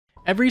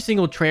Every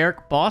single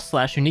Treyarch boss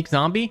slash unique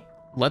zombie,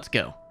 let's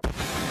go.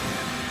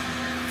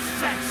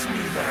 Fetch me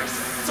their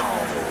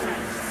souls.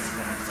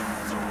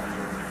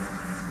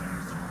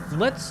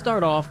 Let's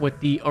start off with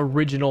the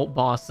original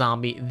boss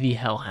zombie, the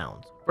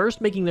Hellhounds.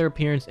 First making their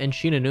appearance in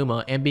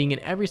Shinonuma and being in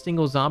every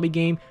single zombie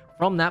game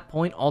from that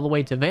point all the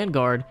way to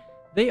Vanguard,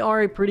 they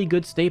are a pretty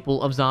good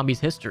staple of zombies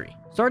history.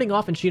 Starting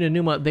off in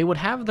Shinonuma, they would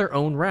have their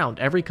own round.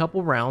 Every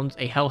couple rounds,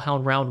 a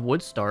Hellhound round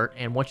would start,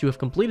 and once you have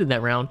completed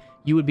that round,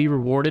 you would be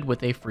rewarded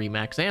with a free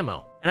max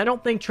ammo. And I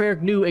don't think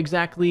Treyarch knew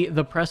exactly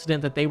the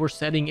precedent that they were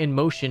setting in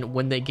motion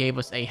when they gave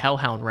us a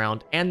Hellhound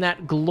round, and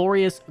that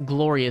glorious,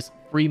 glorious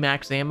free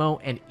max ammo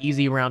and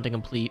easy round to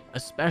complete,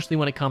 especially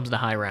when it comes to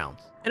high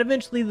rounds. And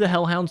eventually the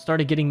Hellhounds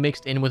started getting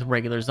mixed in with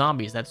regular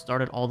zombies. That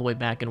started all the way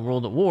back in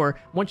World at War.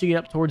 Once you get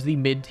up towards the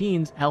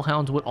mid-teens,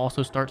 Hellhounds would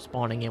also start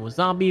spawning in with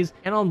zombies,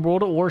 and on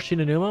World at War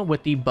Shinonuma,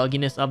 with the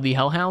bugginess of the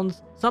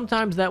Hellhounds,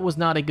 sometimes that was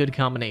not a good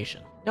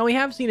combination. Now we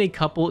have seen a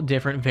couple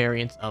different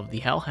variants of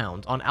the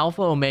Hellhounds. On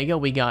Alpha Omega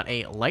we got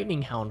a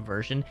Lightning Hound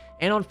version,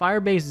 and on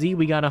Firebase Z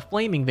we got a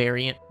Flaming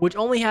variant, which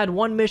only had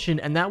one mission,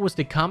 and that was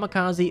to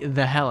kamikaze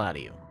the hell out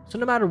of you. So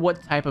no matter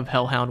what type of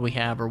Hellhound we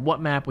have or what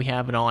map we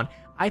have it on,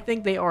 I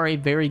think they are a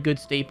very good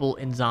staple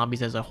in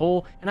zombies as a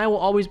whole, and I will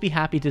always be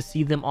happy to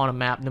see them on a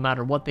map no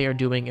matter what they are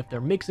doing. If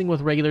they're mixing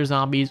with regular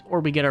zombies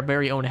or we get our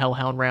very own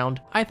Hellhound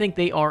round, I think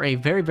they are a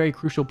very, very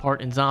crucial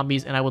part in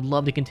zombies, and I would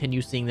love to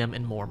continue seeing them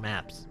in more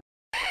maps.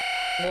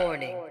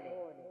 Warning.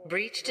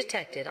 Breach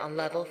detected on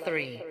level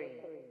 3.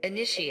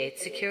 Initiate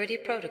security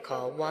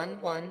protocol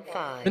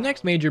 115. The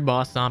next major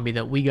boss zombie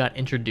that we got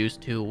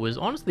introduced to was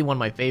honestly one of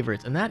my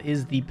favorites, and that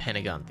is the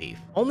Pentagon Thief.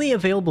 Only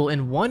available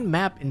in one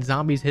map in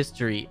zombies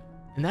history,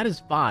 and that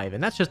is 5,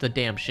 and that's just a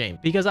damn shame,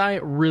 because I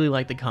really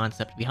like the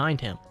concept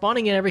behind him.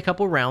 Spawning in every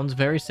couple rounds,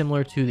 very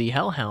similar to the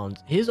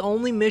Hellhounds, his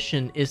only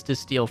mission is to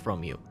steal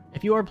from you.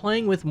 If you are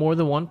playing with more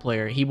than one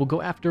player, he will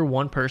go after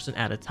one person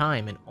at a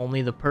time, and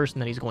only the person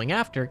that he's going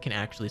after can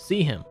actually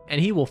see him. And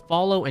he will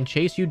follow and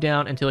chase you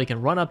down until he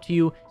can run up to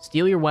you,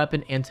 steal your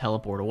weapon, and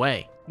teleport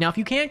away. Now, if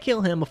you can't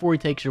kill him before he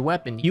takes your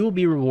weapon, you will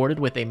be rewarded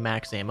with a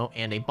max ammo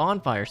and a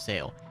bonfire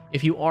sale.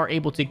 If you are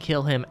able to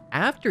kill him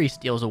after he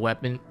steals a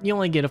weapon, you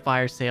only get a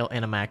fire sale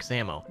and a max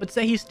ammo. But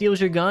say he steals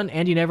your gun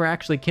and you never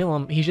actually kill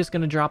him, he's just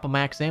going to drop a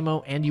max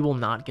ammo and you will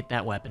not get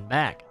that weapon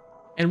back.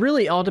 And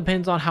really, it all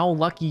depends on how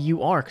lucky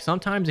you are.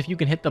 Sometimes if you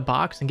can hit the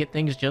box and get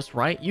things just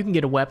right, you can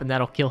get a weapon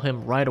that'll kill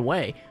him right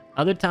away.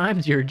 Other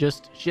times, you're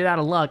just shit out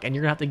of luck and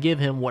you're gonna have to give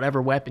him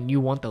whatever weapon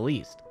you want the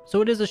least.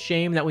 So it is a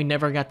shame that we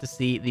never got to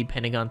see the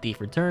Pentagon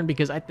Thief return,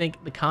 because I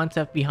think the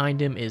concept behind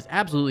him is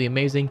absolutely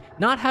amazing.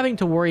 Not having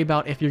to worry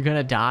about if you're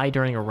gonna die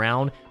during a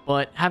round,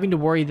 but having to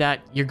worry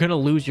that you're gonna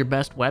lose your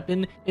best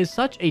weapon is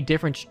such a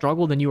different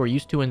struggle than you are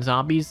used to in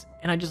zombies,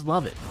 and I just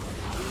love it.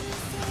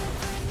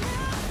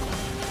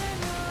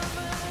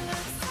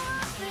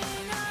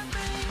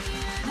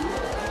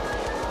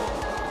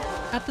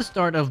 At the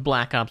start of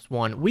Black Ops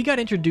 1, we got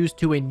introduced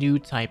to a new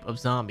type of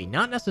zombie.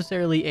 Not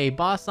necessarily a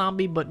boss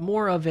zombie, but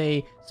more of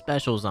a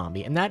special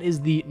zombie, and that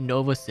is the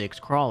Nova 6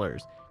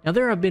 crawlers. Now,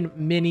 there have been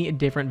many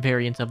different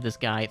variants of this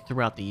guy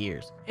throughout the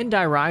years. In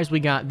Die Rise,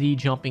 we got the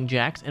Jumping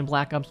Jacks. In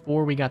Black Ops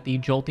 4, we got the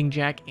Jolting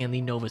Jack and the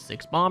Nova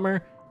 6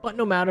 Bomber. But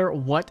no matter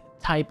what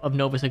type of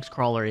Nova 6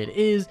 crawler it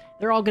is,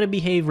 they're all going to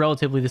behave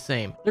relatively the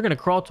same. They're going to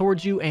crawl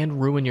towards you and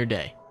ruin your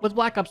day. With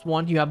Black Ops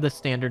 1, you have the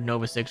standard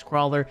Nova 6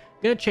 crawler,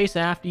 going to chase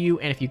after you,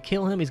 and if you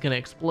kill him, he's going to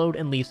explode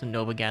and leave some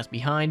Nova gas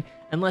behind,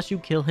 unless you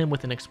kill him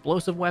with an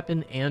explosive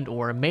weapon and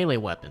or a melee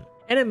weapon.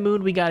 And in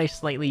Moon, we got a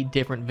slightly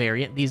different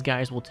variant. These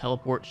guys will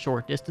teleport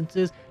short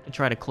distances to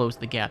try to close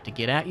the gap to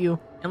get at you.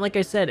 And like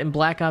I said, in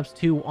Black Ops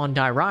 2 on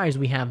Die Rise,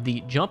 we have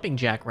the Jumping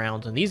Jack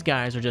rounds, and these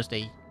guys are just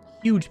a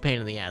huge pain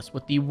in the ass.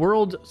 With the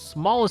world's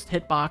smallest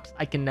hitbox,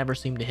 I can never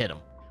seem to hit them.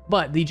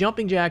 But the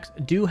Jumping Jacks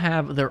do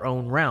have their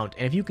own round,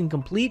 and if you can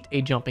complete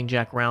a Jumping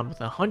Jack round with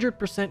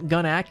 100%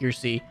 gun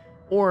accuracy,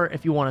 or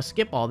if you want to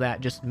skip all that,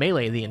 just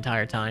melee the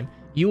entire time,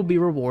 you will be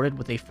rewarded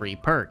with a free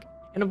perk.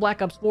 And in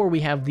Black Ops 4,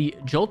 we have the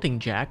Jolting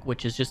Jack,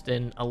 which is just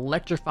an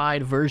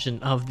electrified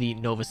version of the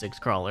Nova 6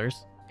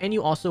 crawlers. And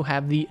you also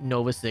have the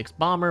Nova 6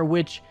 Bomber,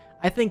 which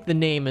I think the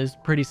name is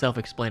pretty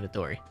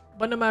self-explanatory.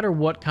 But no matter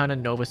what kind of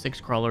Nova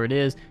 6 crawler it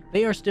is,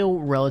 they are still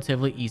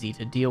relatively easy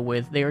to deal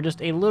with. They are just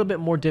a little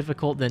bit more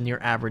difficult than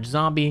your average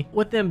zombie,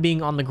 with them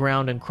being on the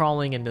ground and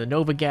crawling into the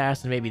Nova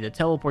gas and maybe the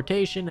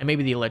teleportation and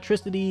maybe the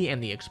electricity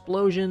and the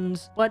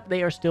explosions, but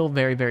they are still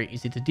very, very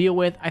easy to deal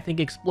with. I think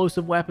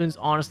explosive weapons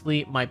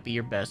honestly might be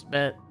your best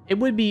bet. It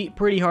would be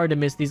pretty hard to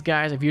miss these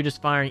guys if you're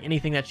just firing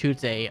anything that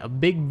shoots a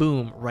big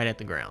boom right at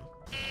the ground.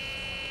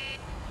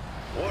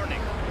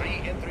 Warning,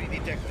 re-entry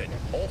detected.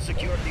 All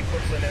security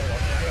personnel on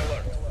high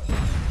alert.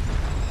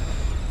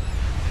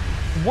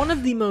 One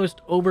of the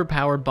most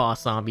overpowered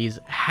boss zombies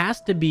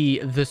has to be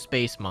the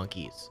Space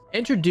Monkeys.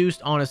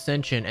 Introduced on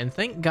Ascension, and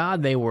thank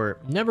God they were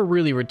never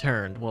really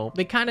returned. Well,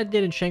 they kind of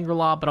did in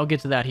Shangri-La, but I'll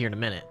get to that here in a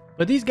minute.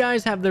 But these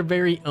guys have their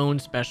very own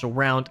special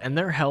round, and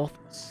their health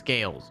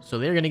scales. So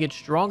they're going to get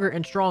stronger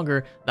and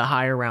stronger the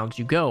higher rounds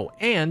you go.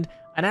 And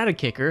An added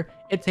kicker,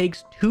 it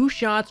takes 2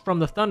 shots from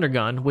the thunder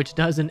gun, which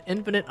does an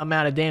infinite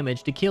amount of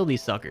damage to kill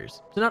these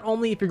suckers. So not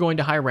only if you're going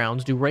to high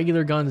rounds do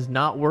regular guns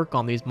not work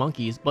on these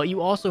monkeys, but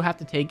you also have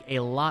to take a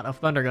lot of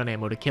thunder gun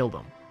ammo to kill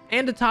them.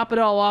 And to top it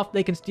all off,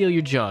 they can steal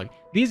your jug.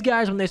 These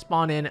guys, when they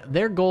spawn in,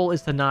 their goal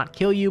is to not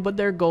kill you, but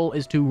their goal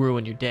is to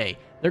ruin your day.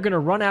 They're going to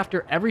run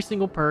after every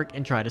single perk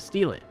and try to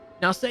steal it.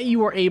 Now, say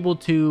you are able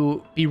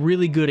to be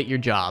really good at your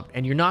job,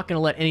 and you're not going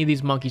to let any of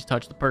these monkeys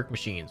touch the perk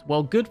machines.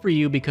 Well, good for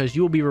you, because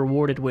you will be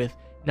rewarded with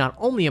not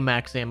only a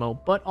max ammo,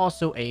 but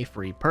also a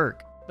free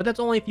perk. But that's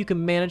only if you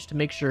can manage to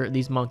make sure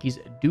these monkeys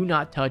do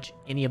not touch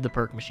any of the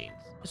perk machines.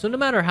 So no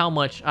matter how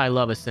much I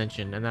love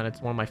Ascension, and that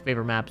it's one of my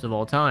favorite maps of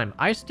all time,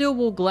 I still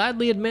will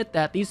gladly admit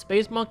that these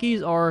space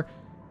monkeys are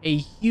a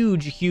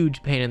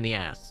huge pain in the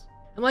ass.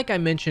 And like I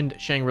mentioned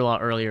Shangri-La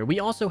earlier, we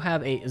also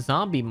have a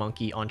zombie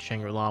monkey on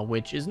Shangri-La,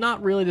 which is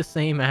not really the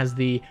same as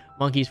the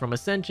monkeys from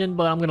Ascension,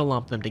 but I'm going to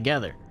lump them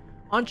together.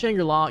 On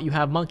Shangri-La, you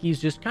have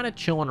monkeys just kind of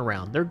chilling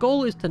around. Their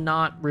goal is to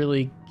not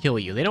really kill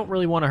you. They don't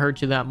really want to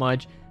hurt you that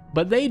much,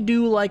 but they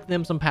do like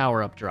them some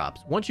power-up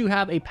drops. Once you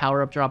have a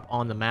power-up drop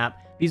on the map,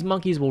 these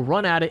monkeys will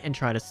run at it and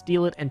try to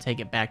steal it and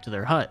take it back to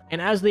their hut.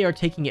 And as they are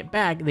taking it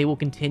back, they will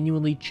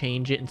continually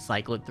change it and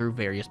cycle it through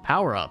various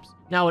power-ups.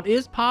 Now, it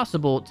is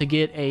possible to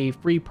get a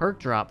free perk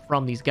drop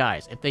from these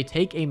guys. If they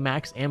take a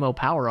max ammo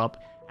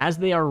power-up, as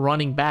they are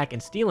running back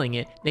and stealing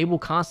it, they will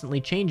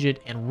constantly change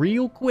it, and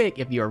real quick,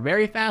 if you are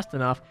very fast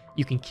enough,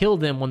 you can kill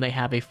them when they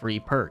have a free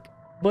perk.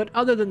 But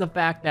other than the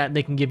fact that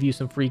they can give you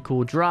some free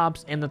cool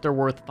drops and that they're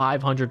worth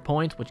 500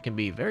 points, which can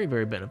be very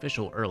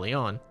beneficial early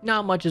on,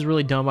 not much is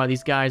really done by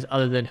these guys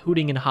other than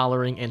hooting and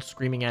hollering and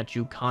screaming at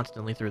you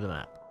constantly through the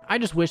map. I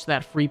just wish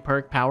that free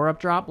perk power-up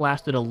drop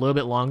lasted a little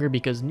bit longer,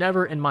 because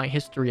never in my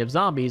history of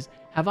zombies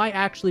have I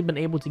actually been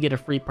able to get a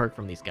free perk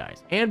from these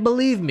guys. And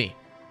believe me,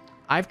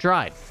 I've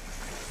tried.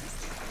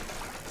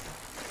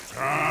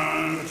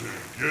 Time to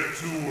get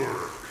to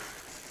work.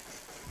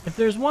 If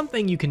there's one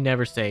thing you can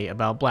never say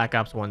about Black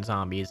Ops 1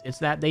 zombies, it's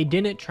that they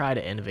didn't try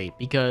to innovate,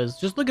 because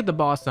just look at the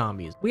boss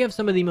zombies. We have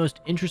some of the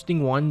most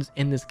interesting ones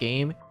in this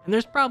game, and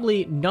there's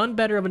probably none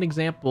better of an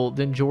example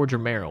than George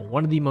Romero,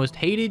 one of the most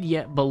hated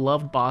yet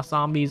beloved boss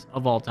zombies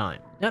of all time.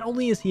 Not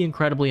only is he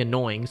incredibly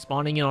annoying,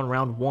 spawning in on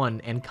round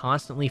 1 and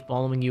constantly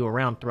following you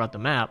around throughout the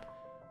map,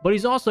 but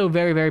he's also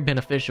very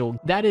beneficial.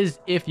 That is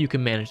if you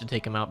can manage to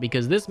take him out,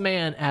 because this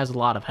man has a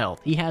lot of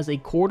health. He has a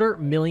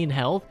 250,000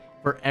 health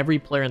for every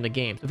player in the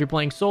game. So if you're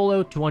playing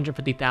solo,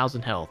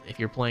 250,000 health. If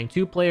you're playing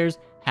 2 players,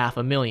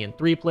 500,000.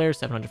 3 players,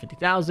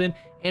 750,000.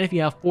 And if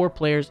you have 4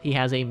 players, he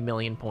has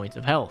 1,000,000 points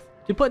of health.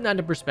 To put that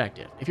into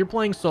perspective, if you're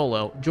playing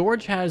solo,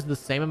 George has the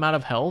same amount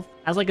of health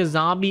as like a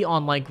zombie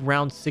on like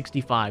round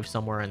 65,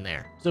 somewhere in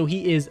there. So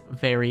he is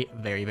very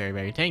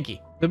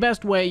tanky. The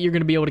best way you're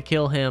going to be able to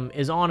kill him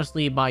is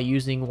honestly by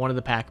using one of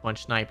the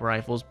Pack-a-Punch sniper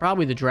rifles.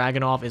 Probably the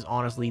Dragunov is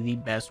honestly the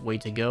best way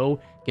to go.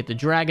 Get the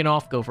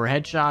Dragunov, go for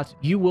headshots.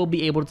 You will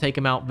be able to take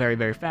him out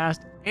very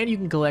fast, and you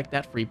can collect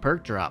that free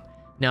perk drop.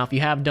 Now, if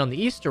you have done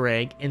the Easter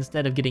egg,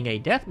 instead of getting a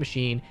death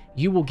machine,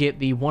 you will get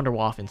the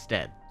Wunderwaffe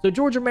instead. So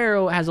George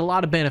Romero has a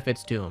lot of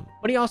benefits to him,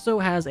 but he also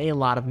has a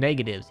lot of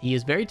negatives. He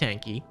is very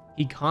tanky.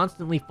 He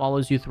constantly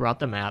follows you throughout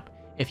the map.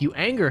 If you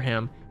anger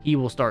him, he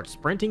will start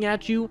sprinting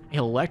at you,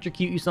 he'll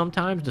electrocute you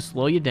sometimes to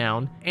slow you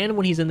down, and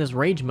when he's in this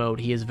rage mode,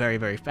 he is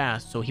very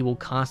fast, so he will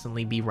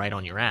constantly be right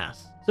on your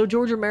ass. So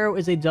George Romero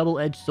is a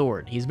double-edged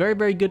sword. He's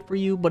very good for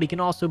you, but he can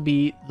also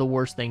be the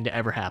worst thing to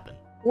ever happen.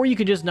 Or you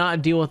could just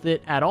not deal with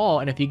it at all,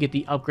 and if you get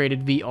the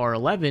upgraded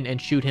VR11 and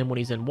shoot him when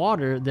he's in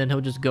water, then he'll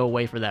just go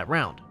away for that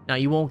round. Now,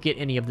 you won't get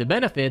any of the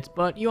benefits,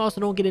 but you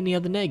also don't get any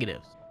of the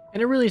negatives.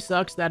 And it really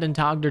sucks that in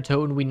Tag der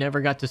Toten we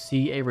never got to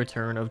see a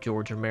return of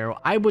George Romero.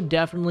 I would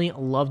definitely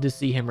love to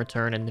see him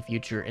return in the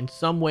future in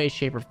some way,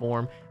 shape, or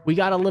form. We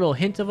got a little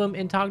hint of him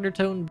in Tag der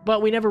Toten,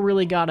 but we never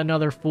really got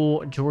another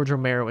full George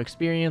Romero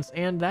experience,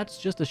 and that's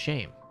just a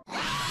shame.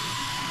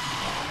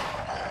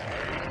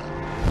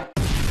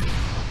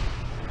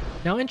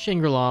 Now in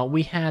Shangri-La,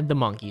 we had the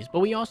monkeys, but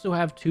we also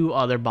have 2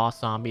 other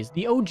boss zombies.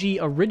 The OG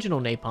original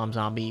Napalm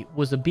zombie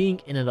was a being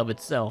in and of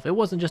itself. It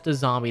wasn't just a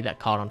zombie that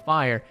caught on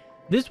fire.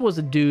 This was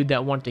a dude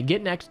that wanted to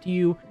get next to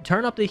you,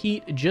 turn up the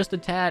heat just a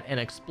tad, and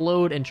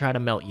explode and try to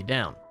melt you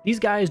down. These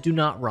guys do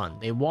not run.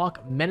 They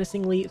walk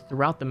menacingly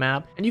throughout the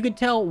map, and you can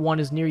tell one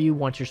is near you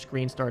once your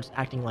screen starts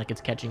acting like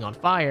it's catching on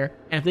fire,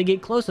 and if they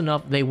get close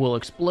enough, they will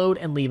explode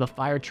and leave a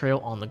fire trail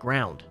on the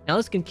ground. Now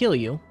this can kill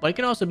you, but it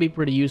can also be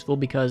pretty useful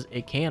because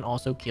it can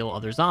also kill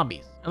other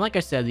zombies. And like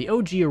I said, the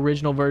OG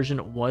original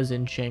version was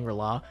in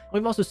Shangri-La.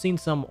 We've also seen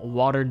some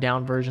watered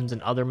down versions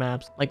in other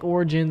maps, like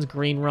Origins,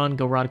 Green Run,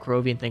 Gorod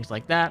Krovi, and things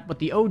like that, but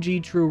the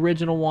OG true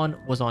original one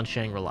was on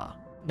Shangri-La.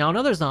 Now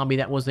another zombie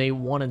that was a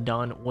one and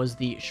done was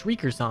the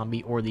Shrieker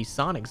zombie, or the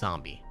Sonic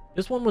zombie.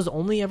 This one was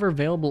only ever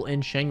available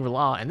in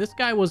Shangri-La, and this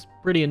guy was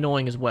pretty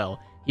annoying as well.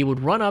 He would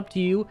run up to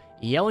you,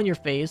 yell in your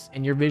face,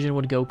 and your vision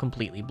would go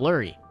completely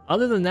blurry.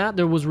 Other than that,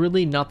 there was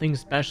really nothing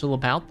special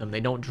about them. They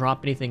don't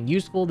drop anything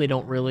useful, they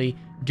don't really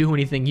do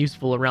anything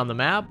useful around the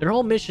map. Their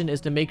whole mission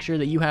is to make sure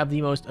that you have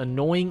the most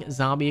annoying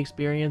zombie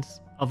experience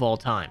of all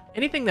time.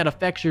 Anything that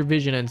affects your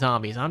vision in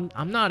zombies, I'm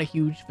not a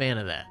huge fan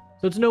of that.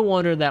 So it's no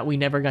wonder that we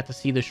never got to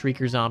see the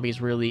Shrieker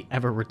zombies really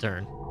ever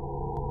return.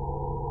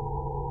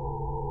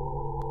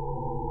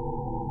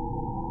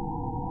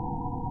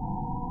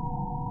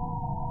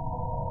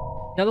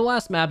 Now, the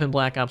last map in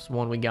Black Ops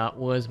 1 we got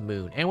was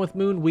Moon, and with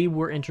Moon, we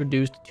were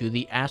introduced to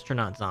the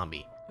astronaut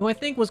zombie, who I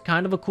think was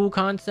kind of a cool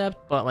concept,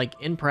 but like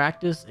in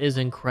practice is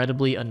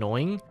incredibly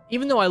annoying.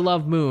 Even though I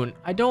love Moon,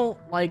 I don't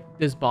like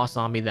this boss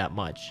zombie that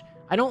much.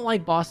 I don't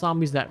like boss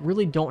zombies that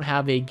really don't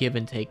have a give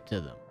and take to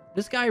them.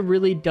 This guy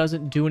really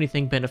doesn't do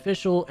anything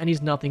beneficial, and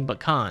he's nothing but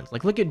cons.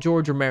 Like, look at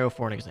George Romero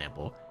for an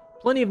example.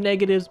 Plenty of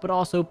negatives, but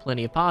also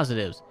plenty of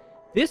positives.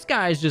 This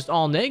guy is just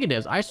all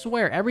negatives. I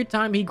swear, every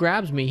time he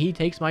grabs me, he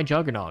takes my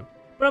Juggernaut.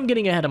 But I'm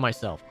getting ahead of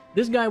myself.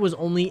 This guy was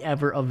only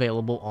ever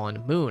available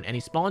on Moon, and he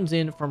spawns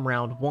in from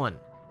round 1.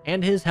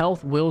 And his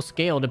health will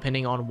scale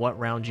depending on what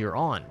round you're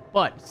on.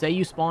 But say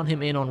you spawn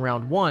him in on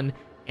round 1,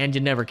 and you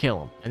never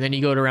kill him. And then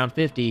you go to round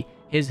 50,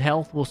 his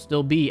health will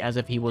still be as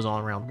if he was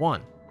on round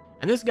 1.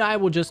 And this guy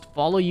will just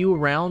follow you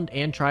around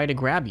and try to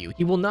grab you.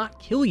 He will not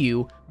kill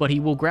you, but he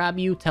will grab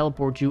you,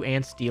 teleport you,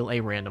 and steal a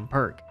random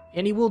perk.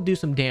 And he will do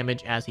some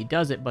damage as he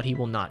does it, but he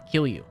will not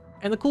kill you.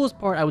 And the coolest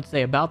part I would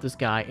say about this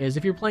guy is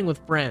if you're playing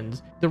with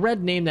friends, the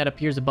red name that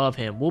appears above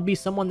him will be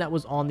someone that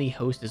was on the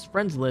host as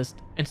friends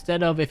list,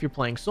 instead of if you're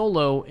playing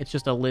solo, it's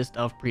just a list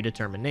of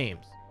predetermined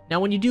names. Now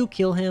when you do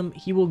kill him,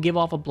 he will give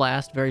off a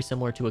blast very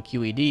similar to a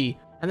QED,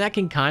 and that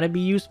can kind of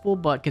be useful,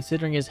 but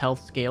considering his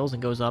health scales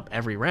and goes up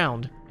every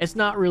round, it's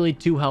not really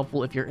too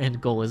helpful if your end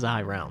goal is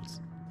high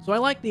rounds. So I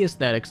like the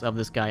aesthetics of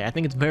this guy. I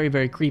think it's very,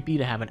 very creepy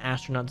to have an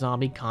astronaut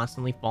zombie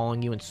constantly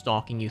following you and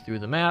stalking you through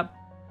the map.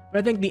 But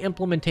I think the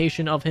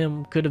implementation of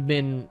him could have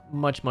been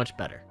much, much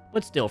better.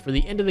 But still, for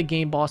the end of the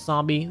game boss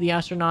zombie, the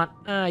astronaut,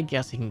 I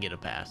guess he can get a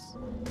pass.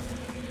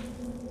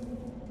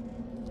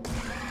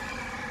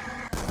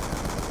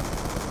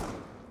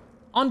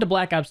 On to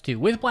Black Ops 2.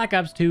 With Black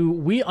Ops 2,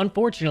 we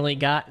unfortunately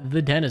got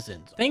the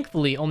Denizens.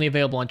 Thankfully, only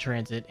available on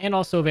Transit, and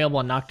also available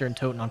on Nocturne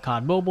Toten on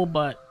COD Mobile,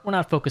 but we're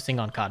not focusing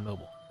on COD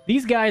Mobile.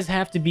 These guys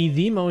have to be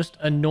the most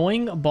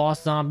annoying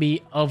boss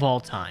zombie of all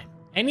time.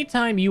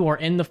 Anytime you are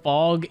in the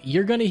fog,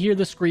 you're going to hear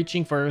the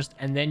screeching first,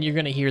 and then you're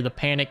going to hear the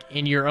panic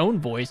in your own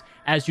voice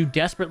as you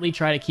desperately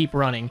try to keep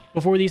running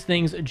before these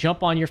things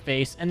jump on your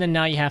face, and then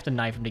now you have to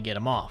knife them to get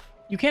them off.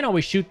 You can't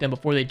always shoot them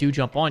before they do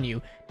jump on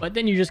you, but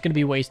then you're just going to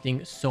be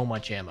wasting so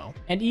much ammo.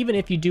 And even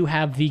if you do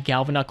have the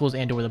Galvanuckles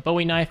and or the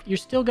Bowie knife, you're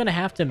still going to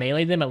have to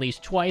melee them at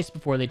least twice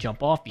before they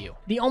jump off you.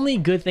 The only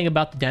good thing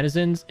about the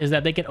Denizens is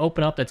that they can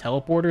open up the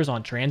teleporters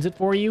on Transit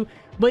for you,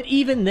 but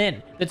even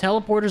then, the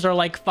teleporters are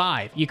like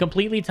 5. You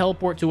completely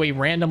teleport to a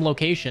random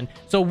location,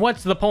 so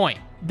what's the point?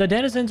 The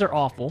Denizens are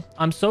awful.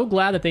 I'm so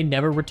glad that they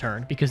never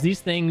returned, because these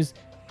things,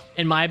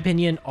 in my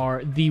opinion,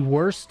 are the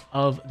worst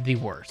of the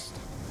worst.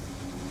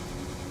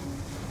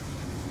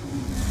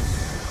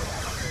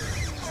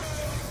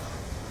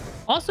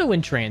 Also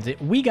in Transit,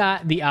 we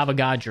got the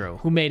Avogadro,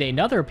 who made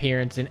another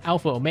appearance in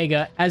Alpha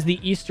Omega as the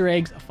Easter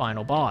Egg's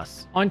final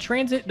boss. On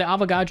Transit, the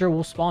Avogadro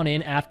will spawn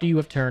in after you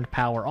have turned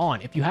power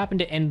on. If you happen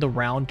to end the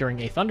round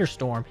during a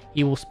thunderstorm,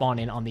 he will spawn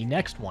in on the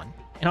next one.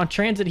 And on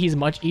Transit, he's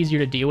much easier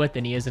to deal with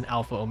than he is in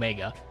Alpha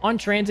Omega. On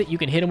Transit, you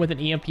can hit him with an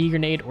EMP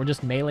grenade or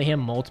just melee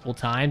him multiple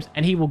times,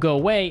 and he will go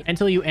away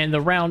until you end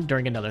the round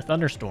during another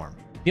thunderstorm.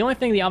 The only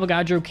thing the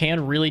Avogadro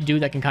can really do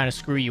that can kind of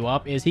screw you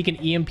up is he can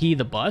EMP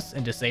the bus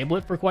and disable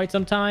it for quite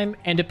some time,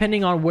 and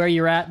depending on where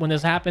you're at when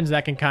this happens,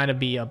 that can kind of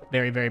be a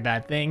very, very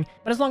bad thing.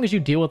 But as long as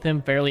you deal with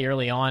him fairly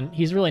early on,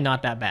 he's really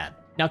not that bad.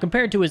 Now,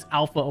 compared to his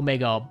Alpha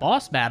Omega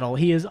boss battle,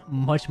 he is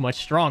much, much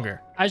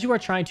stronger. As you are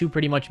trying to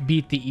pretty much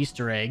beat the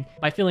Easter egg,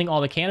 by filling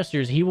all the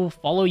canisters, he will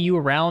follow you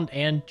around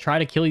and try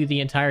to kill you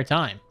the entire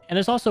time. And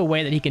there's also a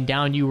way that he can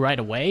down you right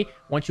away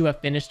once you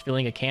have finished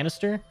filling a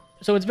canister.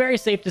 So it's very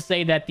safe to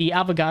say that the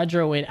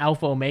Avogadro in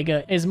Alpha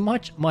Omega is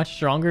much, much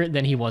stronger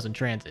than he was in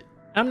Transit.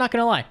 I'm not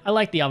gonna lie, I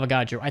like the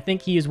Avogadro. I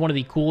think he is one of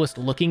the coolest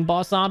looking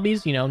boss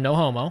zombies, you know, no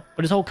homo.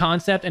 But his whole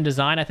concept and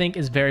design, I think,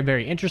 is very,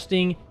 very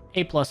interesting.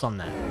 A+ on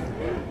that.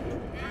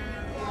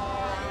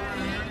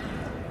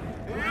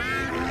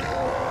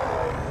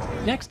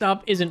 Next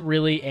up isn't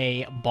really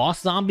a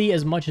boss zombie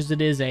as much as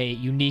it is a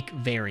unique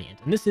variant,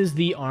 and this is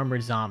the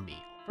Armored Zombie.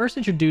 First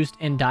introduced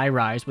in Die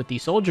Rise with the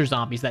soldier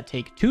zombies that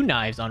take 2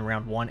 knives on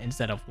round 1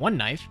 instead of 1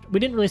 knife. We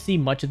didn't really see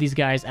much of these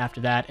guys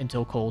after that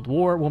until Cold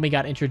War, when we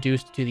got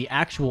introduced to the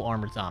actual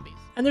armored zombies.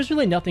 And there's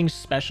really nothing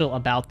special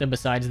about them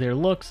besides their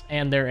looks,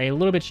 and they're a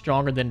little bit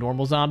stronger than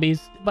normal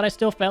zombies, but I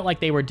still felt like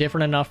they were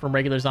different enough from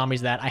regular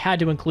zombies that I had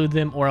to include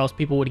them, or else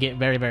people would get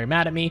very, very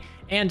mad at me,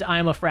 and I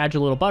am a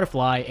fragile little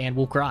butterfly and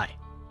will cry.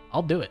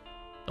 I'll do it.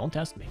 Don't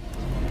test me.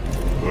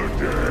 The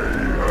day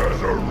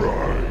has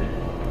arrived.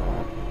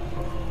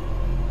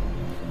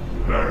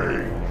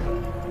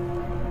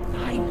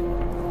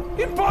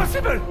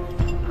 Impossible!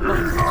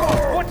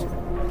 What?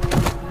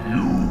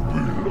 You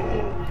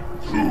belong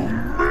to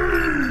me!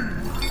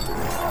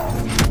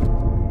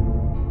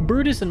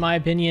 Brutus, in my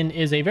opinion,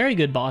 is a very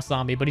good boss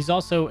zombie, but he's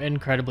also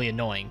incredibly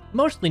annoying.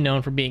 Mostly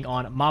known for being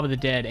on Mob of the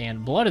Dead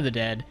and Blood of the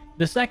Dead,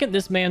 the second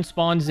this man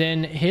spawns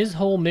in, his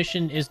whole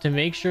mission is to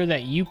make sure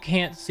that you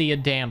can't see a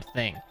damn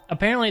thing.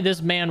 Apparently,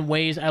 this man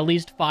weighs at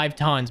least 5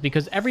 tons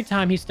because every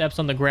time he steps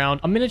on the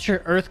ground, a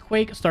miniature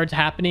earthquake starts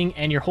happening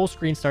and your whole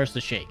screen starts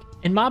to shake.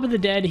 In Mob of the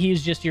Dead,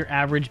 he's just your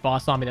average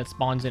boss zombie that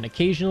spawns in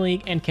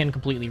occasionally and can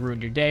completely ruin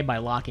your day by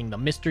locking the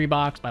mystery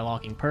box, by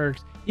locking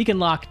perks. He can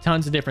lock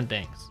tons of different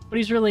things, but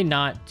he's really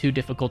not too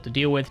difficult to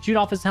deal with. Shoot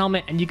off his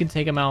helmet and you can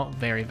take him out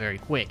very, very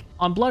quick.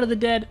 On Blood of the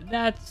Dead,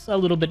 that's a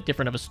little bit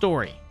different of a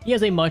story. He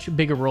has a much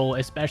bigger role,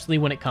 especially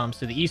when it comes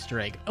to the Easter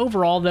egg.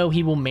 Overall, though,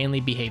 he will mainly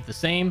behave the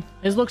same.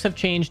 His looks have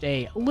changed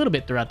a little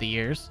bit throughout the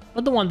years,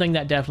 but the one thing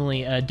that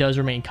definitely does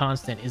remain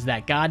constant is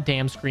that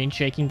goddamn screen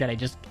shaking that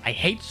I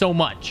hate so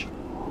much.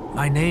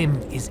 My name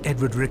is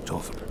Edward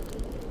Richtofen,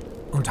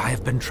 and I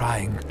have been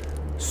trying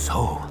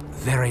so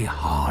very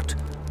hard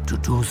to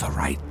do the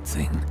right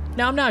thing.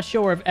 Now, I'm not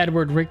sure if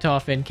Edward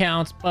Richtofen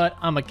counts, but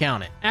I'm a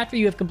count it. After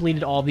you have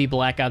completed all the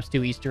Black Ops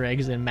 2 Easter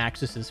eggs in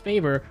Maxis's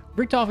favor,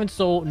 Richtofen's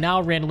soul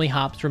now randomly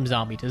hops from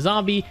zombie to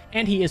zombie,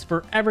 and he is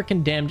forever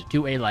condemned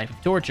to a life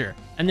of torture.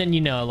 And then,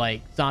 you know,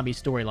 like, zombie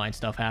storyline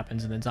stuff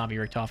happens, and then zombie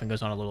Richtofen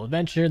goes on a little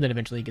adventure, then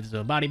eventually he gets his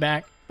own body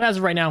back. But as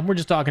of right now, we're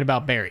just talking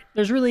about Buried.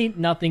 There's really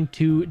nothing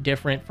too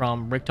different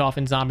from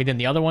Richtofen's zombie than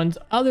the other ones,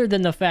 other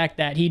than the fact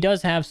that he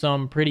does have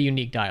some pretty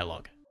unique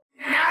dialogue.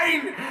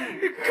 Nein!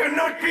 It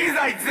cannot be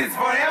like this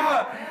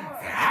forever!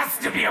 There has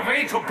to be a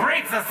way to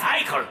break the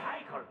cycle!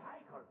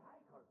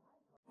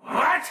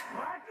 What?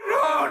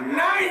 No,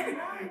 nein!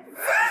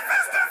 This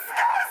is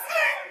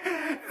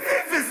disgusting!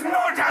 This is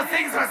not how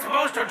things are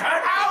supposed to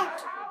turn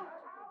out!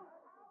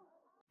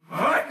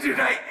 What did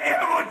I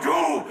ever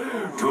do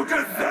to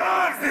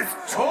deserve this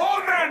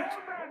torment?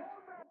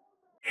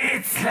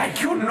 It's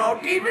like you're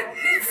not even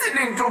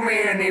listening to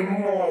me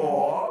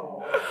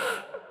anymore!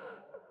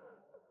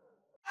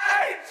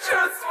 I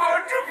just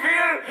want to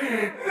feel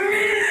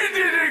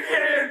needed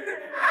again!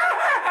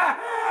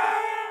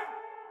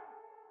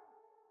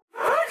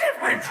 I've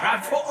been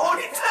trapped for all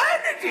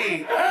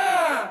eternity!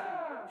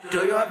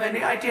 Do you have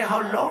any idea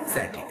how long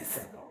that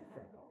is?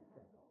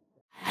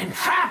 I'm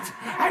trapped!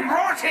 I'm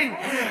rotting!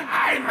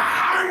 I'm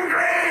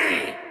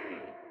hungry!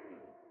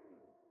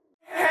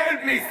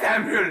 Help me,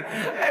 Samuel!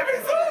 I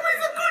was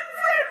always a good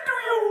friend to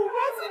you,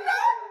 wasn't I?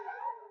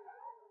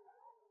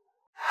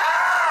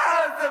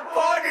 The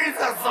bodies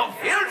are so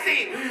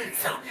filthy,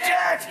 so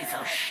dirty, so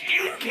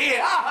stinky.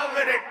 I'm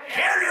gonna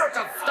tell you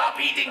to stop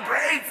eating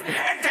brains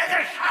and take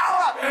a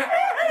shower.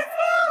 It's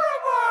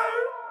horrible.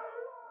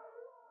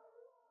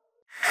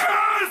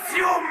 Curse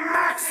you,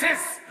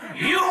 Maxis!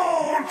 You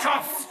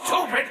just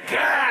stupid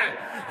girl!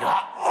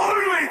 You're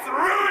always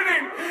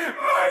ruining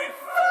my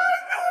fun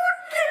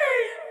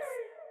games.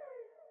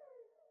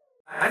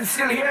 I'm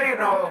still here, you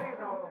know.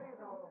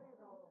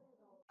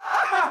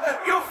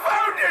 You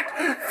found it!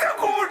 So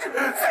good!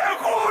 So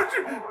good!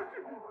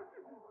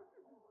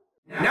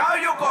 Now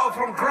you go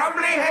from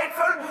grumbly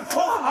hateful to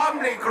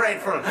humbly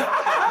grateful.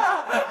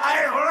 I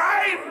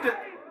rhymed!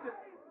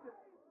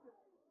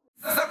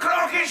 The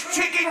clock is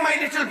ticking, my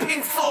little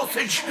pink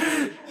sausage.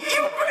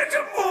 You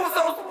better move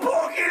those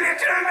porky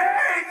little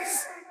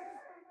legs!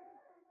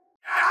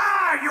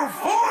 Ah, you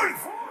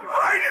fools!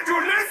 Why did you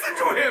listen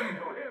to him?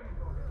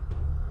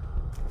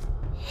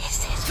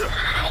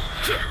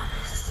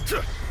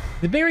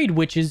 The Buried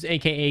Witches,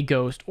 aka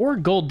Ghost, or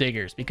Gold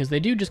Diggers, because they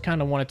do just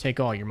kind of want to take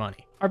all your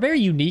money, are very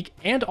unique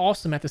and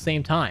awesome at the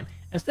same time.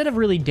 Instead of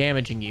really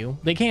damaging you,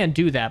 they can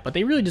do that, but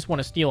they really just want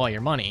to steal all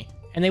your money.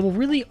 And they will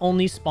really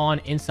only spawn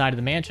inside of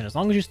the mansion. As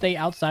long as you stay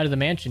outside of the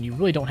mansion, you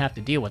really don't have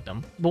to deal with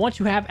them. But once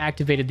you have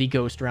activated the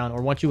ghost round,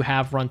 or once you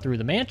have run through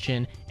the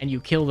mansion and you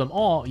kill them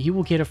all, you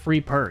will get a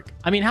free perk.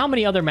 I mean, how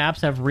many other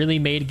maps have really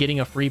made getting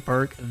a free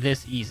perk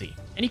this easy?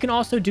 And you can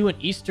also do an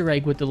Easter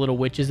egg with the little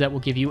witches that will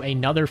give you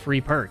another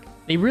free perk.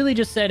 They really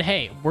just said,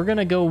 hey, we're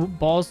gonna go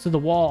balls to the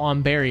wall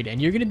on Buried,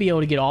 and you're gonna be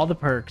able to get all the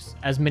perks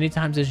as many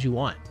times as you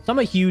want. So I'm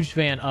a huge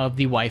fan of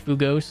the waifu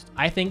ghost.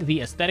 I think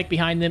the aesthetic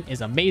behind them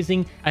is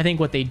amazing. I think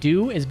what they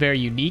do is very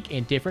unique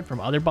and different from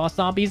other boss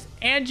zombies,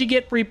 and you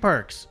get free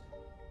perks.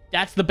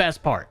 That's the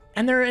best part.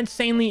 And they're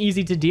insanely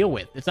easy to deal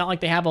with. It's not like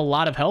they have a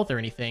lot of health or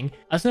anything.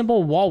 A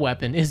simple wall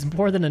weapon is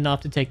more than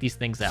enough to take these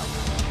things out.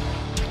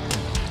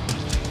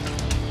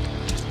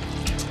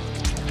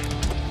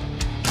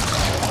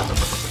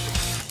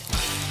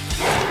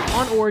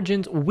 On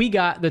Origins, we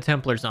got the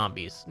Templar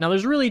zombies. Now,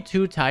 there's really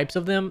two types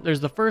of them. There's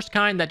the first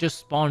kind that just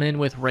spawn in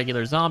with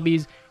regular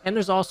zombies, and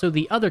there's also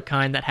the other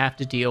kind that have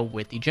to deal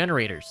with the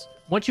generators.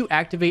 Once you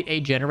activate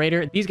a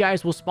generator, these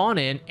guys will spawn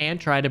in and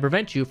try to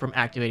prevent you from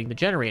activating the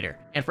generator.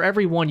 And for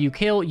every one you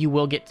kill, you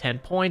will get 10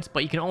 points,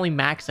 but you can only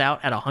max out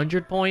at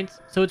 100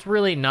 points. So it's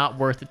really not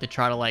worth it to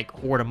try to like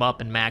hoard them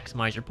up and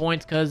maximize your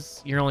points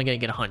because you're only going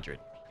to get 100.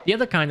 The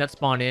other kind that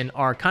spawn in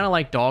are kind of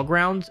like dog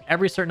rounds.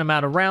 Every certain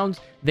amount of rounds,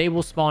 they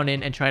will spawn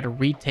in and try to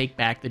retake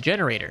back the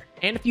generator.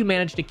 And if you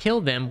manage to kill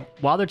them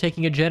while they're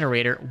taking a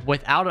generator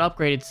without an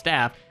upgraded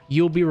staff,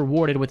 you'll be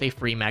rewarded with a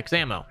free max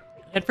ammo.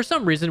 And for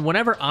some reason,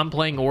 whenever I'm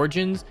playing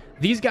Origins,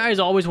 these guys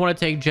always want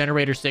to take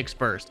Generator 6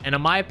 first. And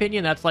in my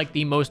opinion, that's like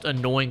the most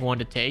annoying one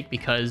to take,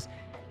 because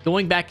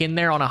going back in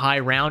there on a high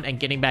round and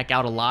getting back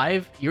out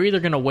alive, you're either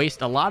going to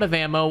waste a lot of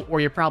ammo or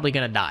you're probably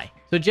going to die.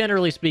 So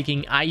generally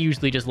speaking, I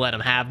usually just let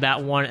him have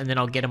that one, and then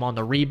I'll get him on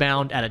the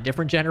rebound at a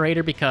different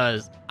generator,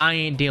 because I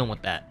ain't dealing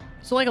with that.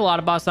 So like a lot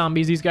of boss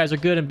zombies, these guys are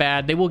good and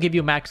bad. They will give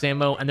you max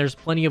ammo, and there's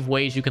plenty of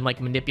ways you can like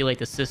manipulate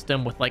the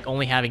system with like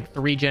only having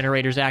 3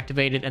 generators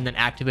activated and then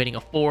activating a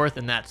 4th,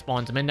 and that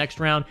spawns them in next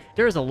round.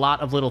 There is a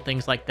lot of little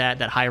things like that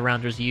that high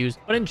rounders use,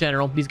 but in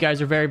general, these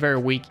guys are very, very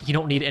weak. You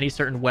don't need any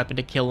certain weapon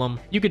to kill them.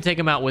 You can take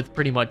them out with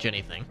pretty much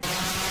anything.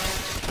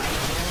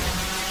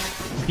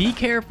 Be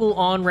careful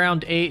on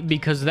round 8,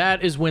 because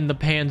that is when the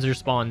Panzer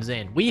spawns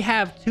in. We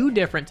have 2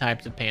 different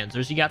types of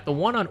Panzers. You got the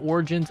one on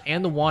Origins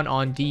and the one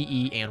on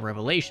DE and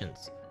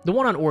Revelations. The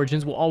one on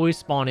Origins will always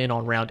spawn in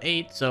on round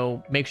 8,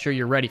 so make sure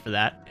you're ready for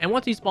that. And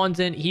once he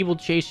spawns in, he will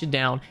chase you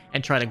down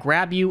and try to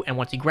grab you, and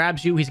once he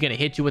grabs you, he's going to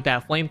hit you with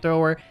that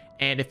flamethrower.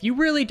 And if you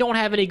really don't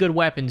have any good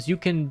weapons, you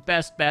can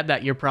best bet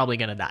that you're probably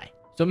going to die.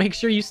 So make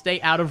sure you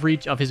stay out of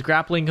reach of his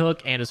grappling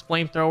hook and his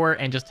flamethrower,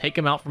 and just take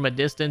him out from a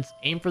distance.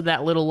 Aim for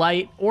that little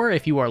light, or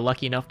if you are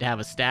lucky enough to have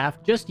a staff,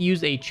 just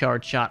use a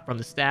charge shot from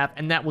the staff,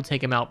 and that will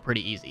take him out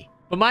pretty easy.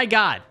 But my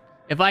god,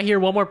 if I hear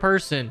one more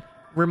person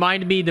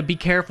remind me to be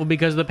careful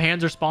because the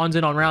Panzer spawns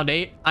in on round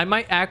 8, I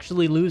might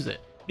actually lose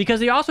it.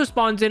 Because he also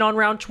spawns in on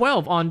round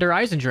 12 on Der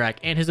Eisendrache,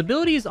 and his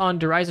abilities on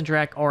Der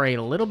Eisendrache are a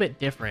little bit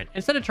different.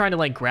 Instead of trying to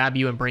like grab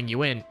you and bring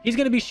you in, he's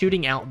going to be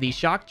shooting out these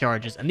shock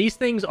charges, and these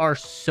things are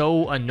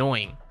so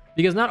annoying.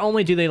 Because not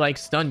only do they like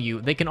stun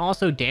you, they can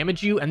also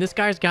damage you, and this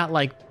guy's got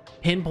like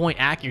pinpoint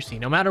accuracy.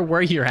 No matter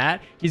where you're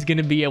at, he's going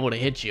to be able to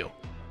hit you.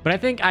 But I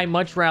think I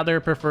much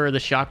rather prefer the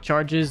shock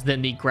charges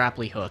than the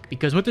grappling hook,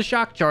 because with the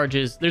shock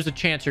charges, there's a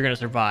chance you're going to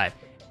survive.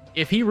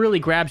 If he really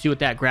grabs you with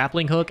that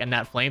grappling hook and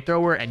that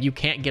flamethrower and you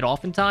can't get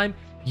off in time,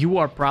 you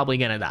are probably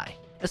going to die.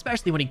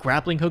 Especially when he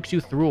grappling hooks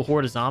you through a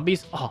horde of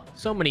zombies. Oh,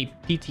 so many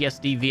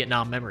PTSD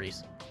Vietnam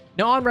memories.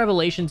 Now on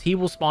Revelations, he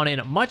will spawn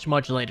in much,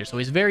 much later, so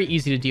he's very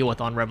easy to deal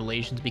with on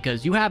Revelations,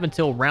 because you have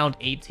until round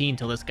 18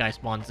 till this guy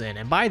spawns in,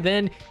 and by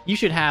then, you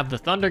should have the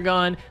Thunder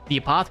Gun, the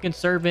Apothicon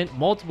Servant,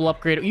 multiple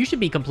upgrades. You should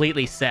be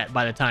completely set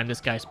by the time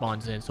this guy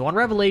spawns in. So on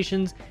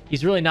Revelations,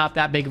 he's really not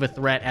that big of a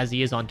threat as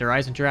he is on Der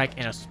Eisendrache,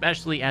 and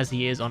especially as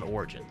he is on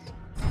Origins.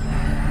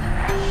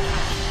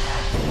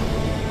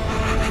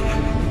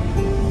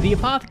 The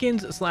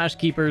Apothicons /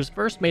 Keepers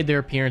first made their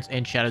appearance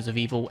in Shadows of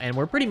Evil, and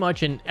were pretty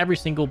much in every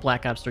single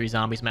Black Ops 3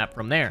 Zombies map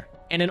from there.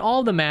 And in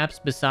all the maps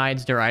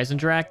besides Der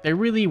Eisendrache, they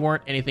really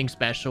weren't anything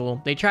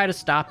special. They try to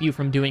stop you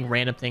from doing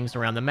random things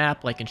around the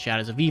map, like in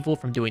Shadows of Evil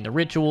from doing the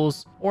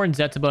rituals, or in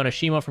Zetsubo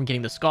Nishima from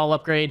getting the skull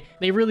upgrade.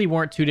 They really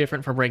weren't too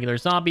different from regular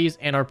zombies,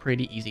 and are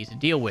pretty easy to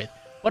deal with.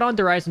 But on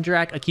Der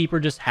Eisendrache, a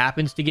Keeper just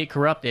happens to get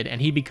corrupted, and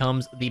he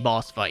becomes the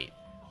boss fight.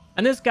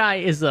 And this guy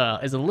is a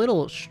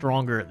little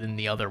stronger than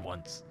the other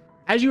ones.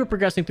 As you are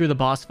progressing through the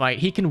boss fight,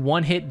 he can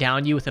one-hit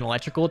down you with an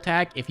electrical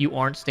attack if you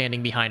aren't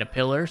standing behind a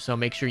pillar, so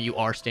make sure you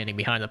are standing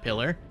behind the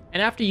pillar.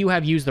 And after you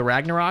have used the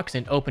Ragnaroks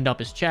and opened up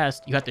his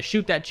chest, you have to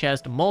shoot that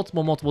chest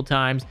multiple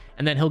times,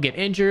 and then he'll get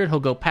injured, he'll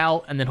go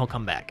pout, and then he'll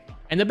come back.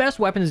 And the best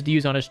weapons to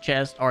use on his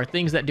chest are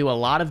things that do a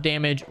lot of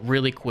damage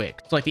really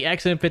quick. So like the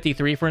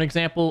XM53, for an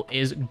example,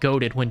 is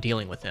goated when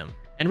dealing with him.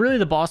 And really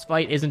the boss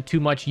fight isn't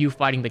too much you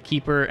fighting the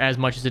Keeper as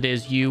much as it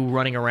is you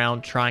running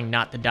around trying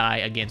not to die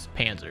against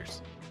Panzers.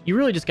 You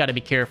really just got to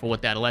be careful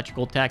with that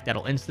electrical attack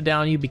that'll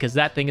insta-down you, because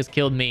that thing has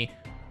killed me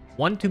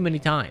one too many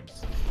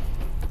times.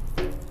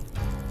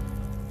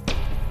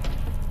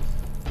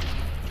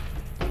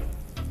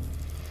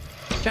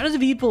 Shadows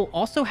of Evil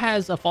also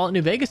has a Fallout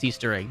New Vegas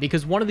Easter egg,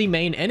 because one of the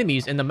main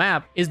enemies in the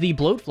map is the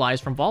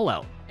bloatflies from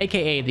Fallout,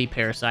 aka the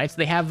parasites.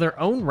 They have their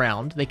own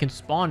round. They can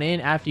spawn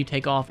in after you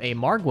take off a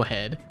Margwa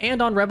head,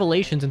 and on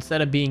Revelations,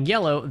 instead of being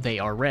yellow, they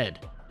are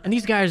red. And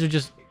these guys are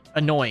just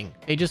annoying.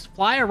 They just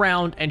fly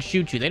around and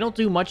shoot you. They don't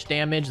do much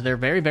damage. They're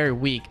very, very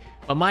weak.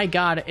 But my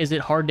god, is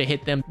it hard to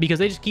hit them, because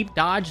they just keep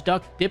dodge,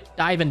 duck, dip,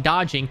 dive, and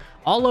dodging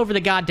all over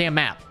the goddamn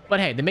map. But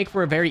hey, they make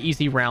for a very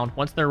easy round.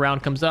 Once their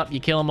round comes up,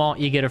 you kill them all,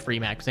 you get a free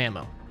max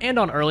ammo. And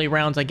on early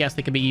rounds, I guess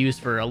they can be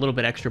used for a little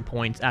bit extra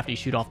points. After you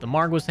shoot off the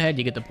Margwa's head,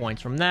 you get the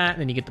points from that, and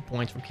then you get the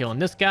points from killing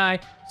this guy.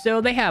 So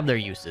they have their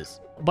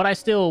uses. But I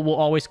still will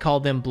always call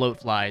them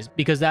bloatflies,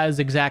 because that is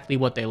exactly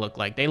what they look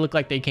like. They look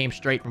like they came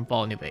straight from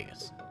Fallout New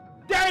Vegas.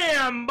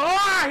 Damn, boy,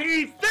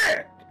 he's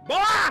thick,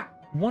 boy!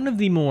 One of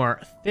the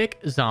more thick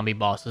zombie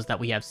bosses that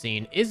we have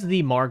seen is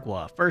the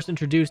Margwa, first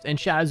introduced in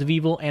Shadows of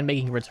Evil and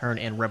making a return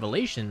in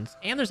Revelations,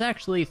 and there's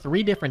actually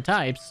 3 different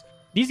types.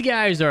 These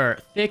guys are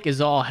thick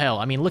as all hell.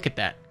 I mean, look at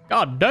that.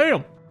 God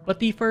damn! But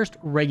the first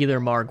regular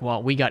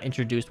Margwa we got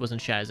introduced was in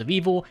Shadows of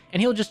Evil,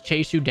 and he'll just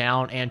chase you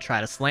down and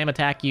try to slam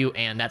attack you,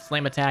 and that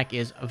slam attack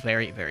is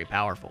very, very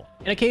powerful.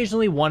 And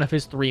occasionally one of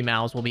his 3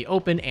 mouths will be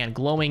open and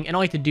glowing, and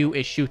all you have to do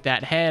is shoot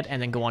that head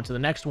and then go on to the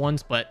next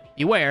ones, but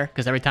beware,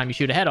 because every time you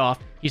shoot a head off,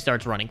 he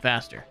starts running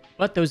faster.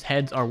 But those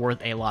heads are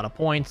worth a lot of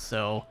points,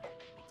 so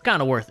it's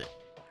kind of worth it.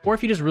 Or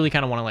if you just really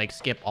kind of want to like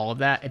skip all of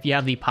that, if you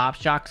have the Pop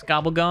Shocks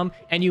Gobblegum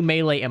and you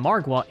melee a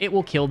Margwa, it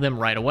will kill them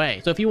right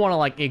away. So if you want to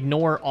like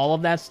ignore all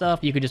of that stuff,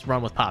 you could just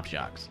run with Pop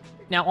Shocks.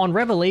 Now on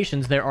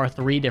Revelations, there are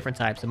 3 different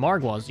types of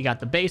Margwas. You got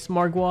the base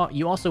Margwa,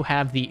 you also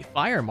have the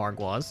fire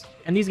Margwas,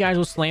 and these guys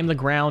will slam the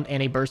ground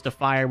and a burst of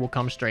fire will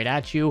come straight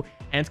at you,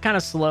 and it's kind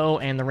of slow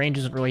and the range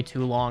isn't really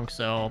too long,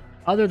 so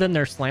other than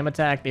their slam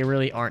attack, they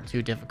really aren't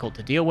too difficult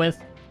to deal with.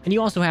 And you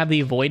also have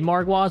the Void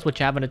Margwas, which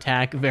have an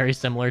attack very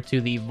similar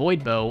to the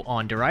Void Bow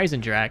on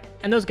Drak,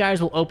 and those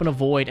guys will open a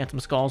void and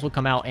some skulls will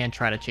come out and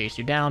try to chase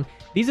you down.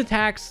 These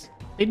attacks,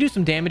 they do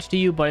some damage to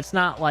you, but it's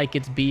not like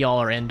it's be all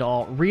or end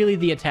all. Really,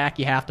 the attack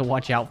you have to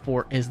watch out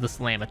for is the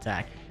slam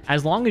attack.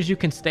 As long as you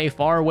can stay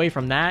far away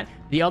from that,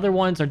 the other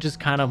ones are just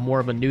kind of more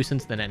of a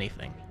nuisance than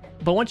anything.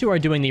 But once you are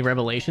doing the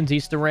Revelations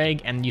Easter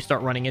egg and you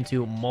start running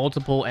into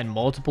multiple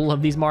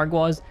of these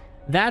Margwas,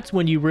 that's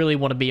when you really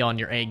want to be on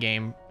your A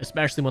game,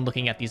 especially when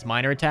looking at these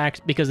minor attacks,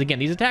 because again,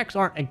 these attacks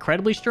aren't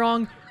incredibly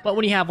strong, but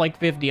when you have like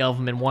 50 of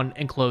them in one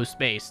enclosed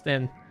space,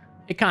 then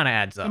it kind of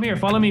adds up. Come here,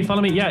 follow me.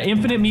 Yeah,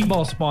 infinite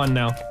meatball spawn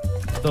now.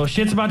 So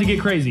shit's about to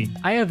get crazy.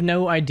 I have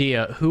no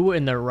idea who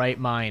in their right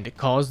mind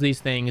calls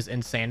these things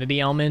insanity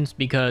elements,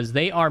 because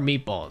they are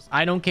meatballs.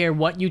 I don't care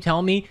what you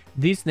tell me,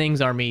 these things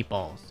are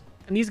meatballs.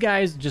 And these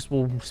guys just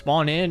will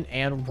spawn in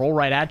and roll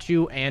right at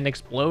you and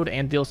explode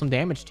and deal some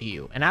damage to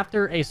you. And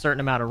after a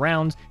certain amount of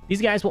rounds,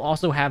 these guys will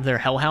also have their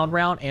Hellhound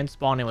round and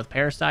spawn in with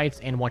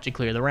parasites, and once you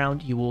clear the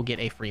round, you will get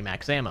a free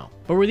max ammo.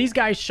 But where these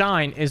guys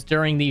shine is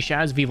during the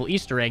Shadows of Evil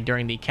Easter egg,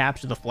 during the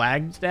capture the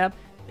flag step.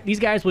 These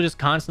guys will just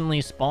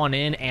constantly spawn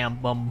in and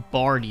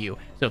bombard you.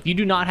 So if you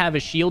do not have a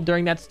shield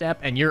during that step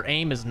and your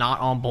aim is not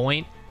on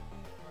point,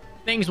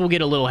 things will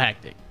get a little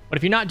hectic. But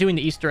if you're not doing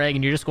the Easter egg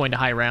and you're just going to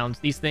high rounds,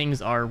 these things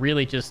are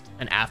really just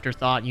an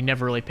afterthought. You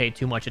never really pay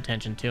too much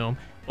attention to them.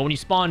 But when you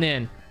spawn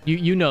in,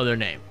 you know their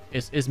name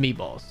is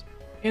meatballs.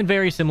 And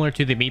very similar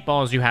to the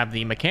meatballs, you have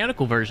the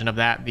mechanical version of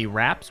that, the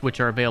wraps, which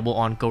are available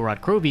on Gorod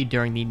Krovi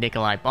during the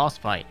Nikolai boss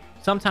fight.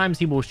 Sometimes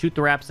he will shoot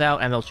the wraps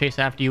out and they'll chase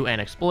after you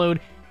and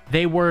explode.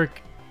 They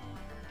work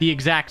the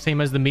exact same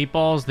as the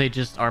meatballs. They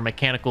just are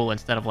mechanical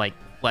instead of like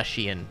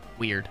fleshy and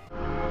weird.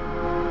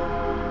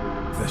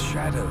 The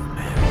Shadow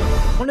Man.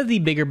 One of the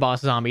bigger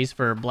boss zombies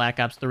for Black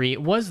Ops 3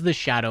 was the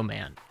Shadow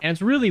Man. And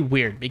it's really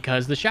weird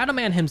because the Shadow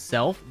Man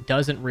himself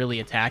doesn't really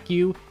attack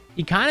you.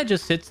 He kind of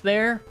just sits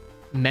there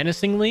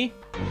menacingly.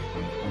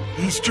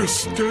 He's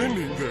just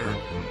standing there,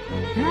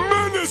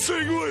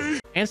 menacingly.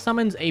 And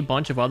summons a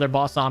bunch of other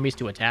boss zombies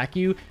to attack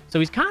you. So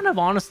he's kind of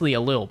honestly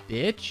a little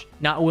bitch,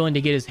 not willing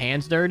to get his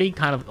hands dirty,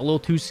 kind of a little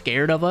too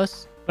scared of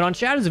us. But on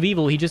Shadows of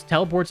Evil, he just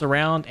teleports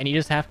around and you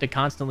just have to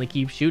constantly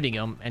keep shooting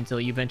him until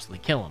you eventually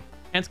kill him.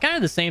 And it's kind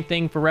of the same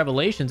thing for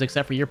Revelations,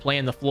 except for you're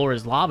playing the floor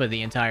is lava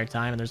the entire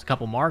time and there's a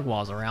couple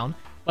Margwas around.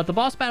 But the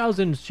boss battles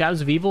in Shadows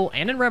of Evil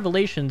and in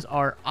Revelations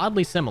are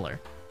oddly similar.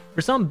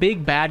 For some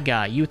big bad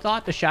guy, you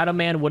thought the Shadow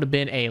Man would have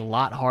been a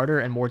lot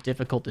harder and more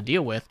difficult to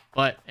deal with,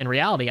 but in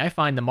reality, I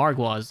find the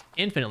Margwas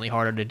infinitely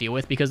harder to deal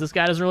with because this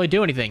guy doesn't really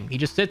do anything. He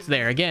just sits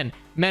there, again,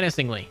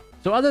 menacingly.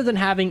 So other than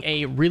having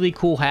a really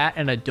cool hat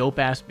and a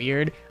dope-ass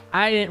beard,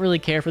 I didn't really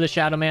care for the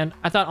Shadow Man.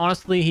 I thought,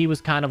 honestly, he was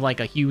kind of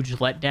like a huge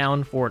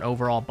letdown for an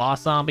overall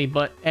boss zombie,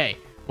 but hey,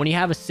 when you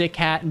have a sick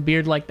hat and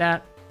beard like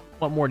that,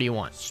 what more do you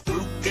want?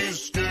 Spooky,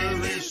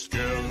 scary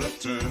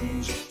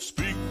skeletons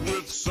speak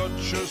with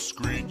such a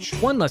screech.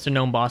 One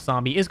lesser-known boss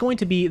zombie is going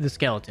to be the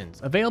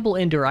Skeletons, available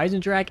in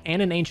Drak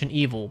and in Ancient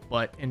Evil,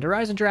 but in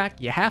Drak,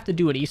 you have to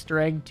do an Easter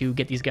egg to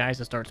get these guys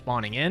to start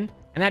spawning in.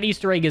 And that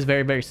Easter egg is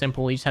very, very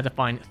simple. You just have to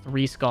find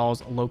 3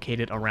 skulls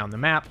located around the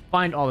map,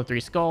 find all the 3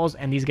 skulls,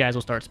 and these guys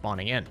will start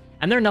spawning in.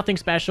 And they're nothing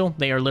special.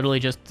 They are literally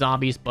just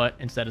zombies, but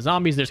instead of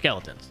zombies, they're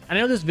skeletons. And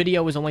I know this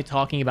video is only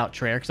talking about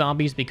Treyarch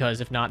zombies,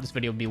 because if not, this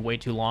video would be way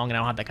too long and I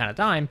don't have that kind of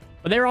time.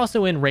 But they're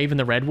also in Raven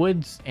the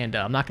Redwoods, and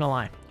I'm not gonna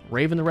lie,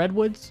 Raven the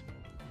Redwoods,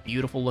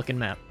 beautiful looking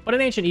map. But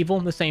in Ancient Evil,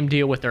 the same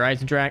deal with their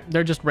Drak.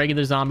 They're just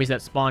regular zombies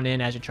that spawn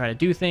in as you try to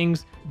do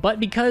things. But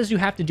because you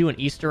have to do an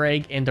Easter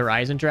egg in their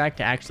Drak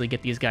to actually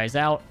get these guys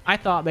out, I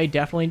thought they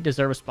definitely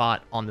deserve a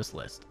spot on this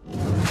list.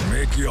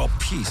 Make your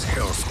peace,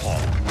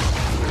 Hellspawn.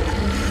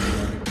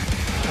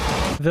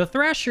 The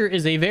Thrasher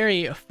is a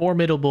very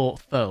formidable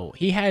foe.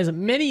 He has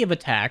many of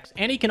attacks,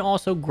 and he can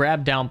also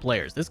grab down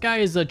players. This guy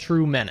is a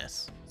true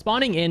menace.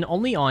 Spawning in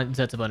only on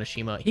Zetsubo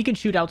Nishima, he can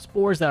shoot out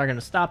spores that are going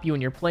to stop you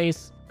in your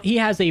place. He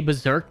has a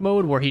berserk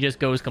mode where he just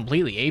goes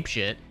completely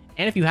apeshit,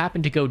 and if you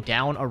happen to go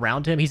down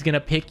around him, he's gonna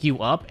pick you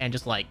up and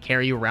just like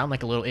carry you around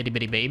like a little itty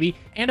bitty baby.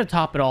 And to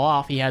top it all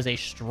off, he has a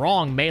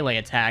strong melee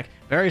attack,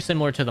 very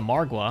similar to the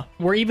Margwa,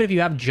 where even if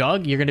you have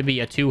Jug, you're gonna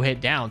be a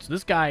 2-hit down. So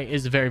this guy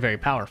is very, very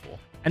powerful.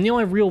 And the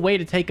only real way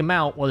to take him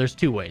out, well, there's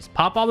 2 ways.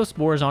 Pop all the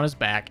spores on his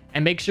back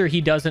and make sure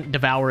he doesn't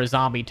devour a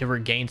zombie to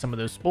regain some of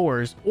those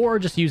spores, or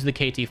just use the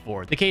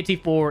KT4. The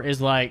KT4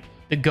 is like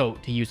the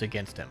GOAT to use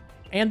against him.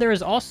 And there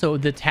is also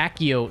the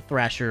Tachio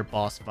Thrasher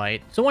boss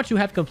fight. So once you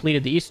have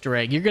completed the Easter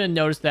egg, you're going to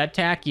notice that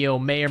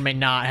Tachio may or may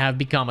not have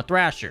become a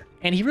Thrasher.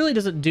 and he really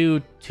doesn't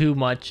do too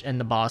much in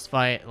the boss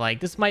fight. Like,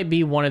 this might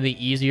be one of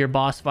the easier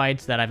boss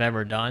fights that I've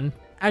ever done.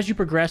 As you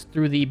progress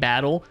through the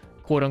battle,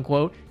 quote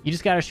unquote, you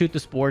just gotta shoot the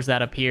spores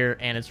that appear,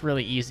 and it's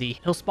really easy.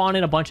 He'll spawn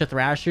in a bunch of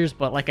thrashers,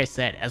 but like I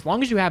said, as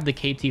long as you have the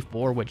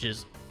KT4, which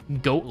is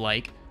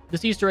goat-like,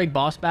 this Easter egg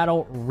boss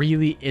battle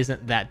really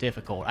isn't that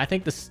difficult. I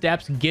think the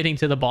steps getting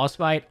to the boss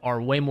fight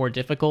are way more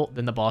difficult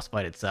than the boss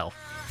fight itself.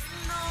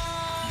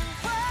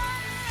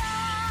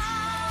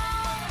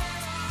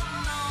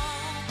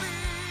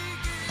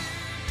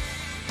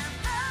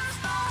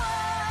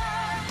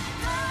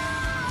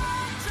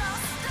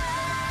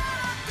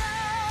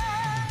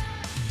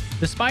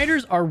 The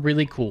spiders are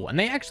really cool, and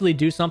they actually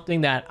do something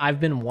that I've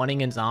been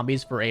wanting in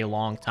zombies for a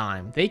long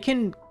time. They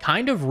can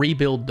kind of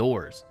rebuild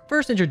doors.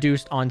 First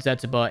introduced on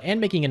Zetsuba and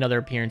making another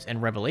appearance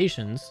in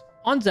Revelations,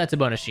 on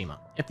Zetsuba Nishima.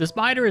 If the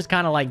spider is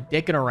kind of like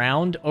dicking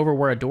around over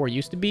where a door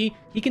used to be,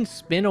 he can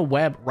spin a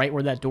web right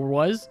where that door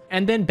was,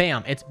 and then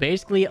bam, it's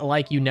basically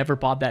like you never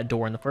bought that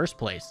door in the first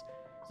place.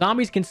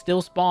 Zombies can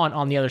still spawn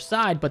on the other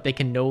side, but they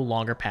can no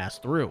longer pass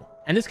through.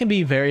 And this can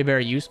be very,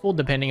 very useful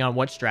depending on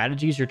what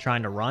strategies you're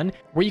trying to run,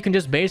 where you can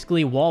just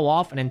basically wall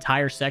off an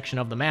entire section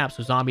of the map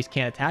so zombies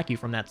can't attack you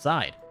from that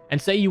side.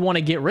 And say you want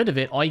to get rid of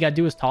it, all you gotta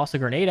do is toss a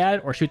grenade at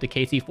it or shoot the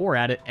KT4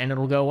 at it and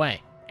it'll go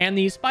away. And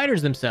these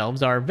spiders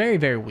themselves are very,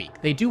 very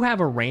weak. They do have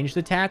a ranged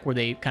attack where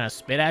they kind of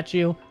spit at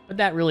you, but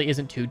that really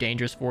isn't too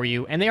dangerous for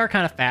you. And they are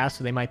kind of fast,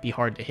 so they might be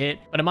hard to hit.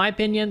 But in my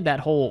opinion, that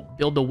whole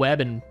build the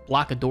web and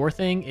block a door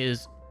thing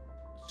is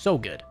so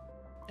good.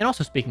 And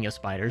also, speaking of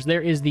spiders,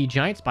 there is the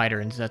giant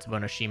spider in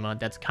Zetsuba Nishima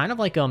that's kind of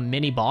like a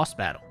mini boss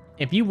battle.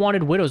 If you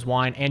wanted Widow's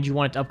Wine and you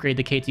wanted to upgrade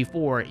the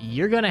KT4,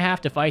 you're going to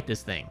have to fight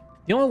this thing.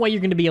 The only way you're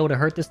going to be able to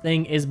hurt this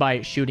thing is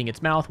by shooting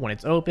its mouth when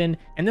it's open,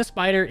 and this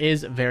spider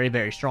is very,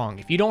 very strong.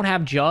 If you don't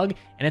have Jug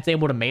and it's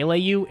able to melee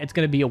you, it's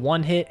going to be a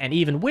 1-hit, and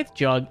even with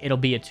Jug, it'll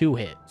be a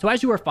 2-hit. So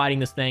as you are fighting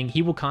this thing,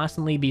 he will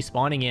constantly be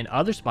spawning in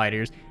other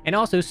spiders and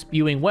also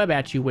spewing web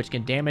at you, which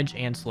can damage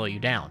and slow you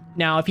down.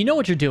 Now, if you know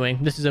what you're doing,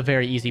 this is a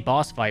very easy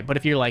boss fight, but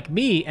if you're like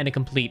me and a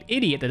complete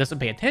idiot that doesn't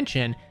pay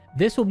attention,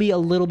 this will be a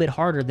little bit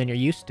harder than you're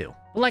used to.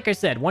 But like I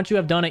said, once you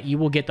have done it, you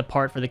will get the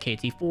part for the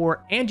KT4,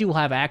 and you will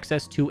have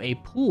access to a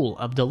pool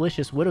of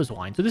delicious Widow's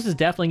Wine. So this is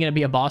definitely going to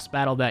be a boss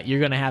battle that you're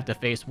going to have to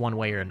face one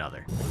way or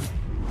another.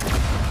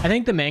 I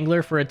think the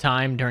Mangler for a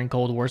time during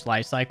Cold War's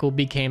life cycle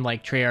became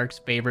like Treyarch's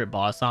favorite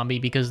boss zombie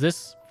because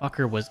this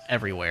fucker was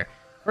everywhere.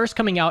 First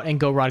coming out in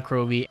Go Rod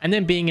Krovi, and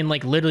then being in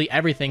like literally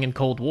everything in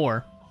Cold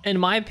War. In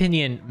my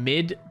opinion,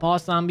 mid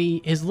boss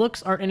zombie, his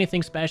looks aren't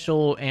anything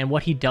special and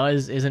what he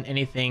does isn't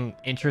anything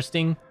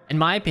interesting. In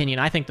my opinion,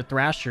 I think the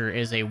Thrasher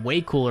is a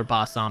way cooler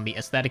boss zombie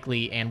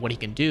aesthetically and what he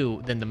can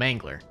do than the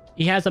Mangler.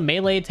 He has a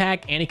melee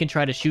attack and he can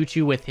try to shoot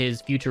you with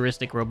his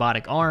futuristic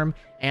robotic arm,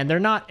 and they're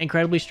not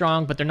incredibly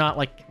strong, but they're not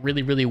like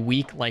really, really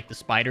weak like the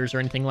spiders or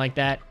anything like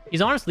that.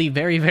 He's honestly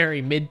very,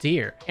 very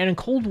mid-tier. And in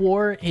Cold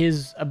War,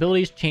 his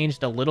abilities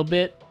changed a little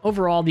bit.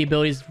 Overall, the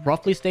abilities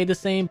roughly stayed the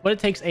same, but it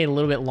takes a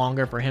little bit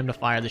longer for him to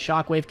fire the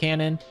shockwave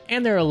cannon,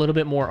 and they're a little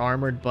bit more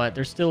armored, but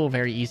they're still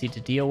very easy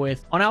to deal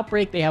with. On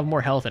Outbreak, they have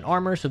more health and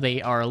armor, so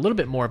they are a little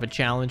bit more of a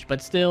challenge,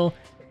 but still,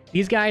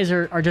 these guys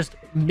are just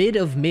mid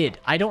of mid.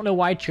 I don't know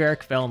why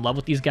Treyarch fell in love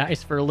with these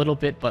guys for a little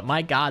bit, but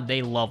my god,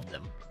 they loved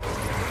them.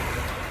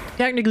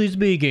 Technically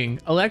speaking,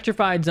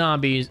 electrified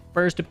zombies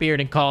first appeared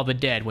in Call of the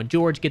Dead. When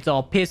George gets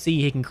all pissy,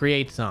 he can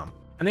create some.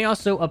 And they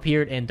also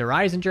appeared in the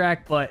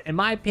Reisendrach, but in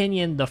my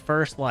opinion, the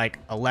first like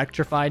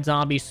electrified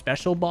zombie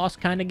special boss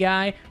kind of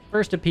guy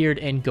first appeared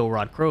in Go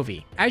Rod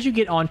Krovi. As you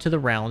get onto the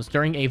rounds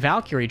during a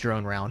Valkyrie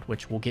drone round,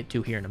 which we'll get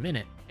to here in a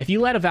minute, if you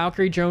let a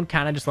Valkyrie drone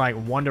kind of just like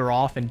wander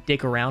off and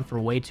dick around for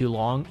way too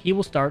long, he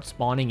will start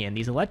spawning in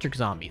these electric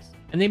zombies.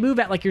 And they move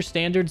at like your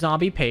standard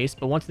zombie pace,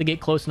 but once they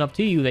get close enough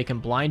to you, they can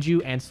blind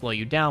you and slow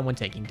you down when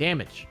taking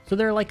damage. So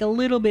they're like a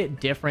little bit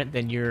different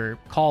than your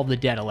Call of the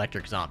Dead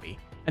electric zombie.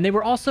 And they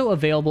were also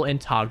available in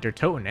Tog der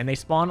Toten, and they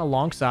spawn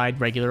alongside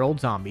regular old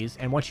zombies,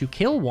 and once you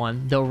kill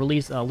one, they'll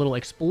release a little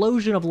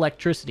explosion of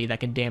electricity that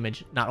can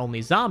damage not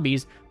only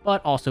zombies,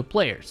 but also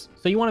players.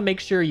 So you want to make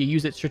sure you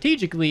use it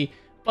strategically,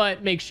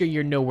 but make sure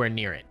you're nowhere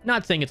near it.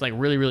 Not saying it's like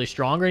really, really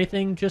strong or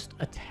anything, just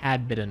a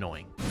tad bit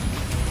annoying.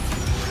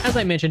 As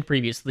I mentioned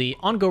previously,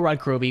 on Go Rod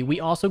Krovi,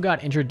 we also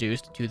got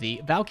introduced to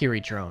the Valkyrie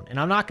drone, and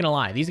I'm not gonna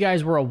lie, these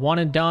guys were a one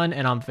and done,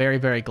 and I'm very,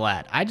 very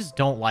glad. I just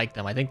don't like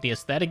them. I think the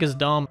aesthetic is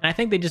dumb, and I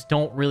think they just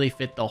don't really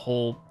fit the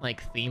whole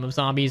like theme of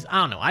zombies.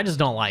 I don't know, I just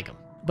don't like them.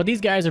 But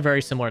these guys are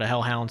very similar to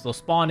Hellhounds. They'll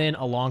spawn in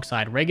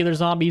alongside regular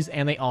zombies,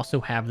 and they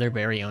also have their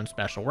very own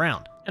special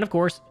round. And of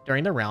course,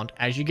 during the round,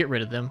 as you get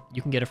rid of them,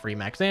 you can get a free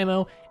max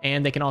ammo,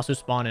 and they can also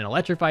spawn in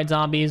electrified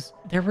zombies.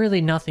 They're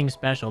really nothing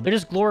special. They're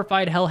just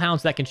glorified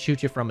Hellhounds that can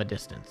shoot you from a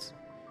distance.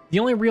 The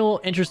only real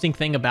interesting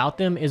thing about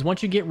them is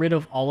once you get rid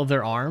of all of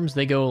their arms,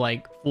 they go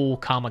like full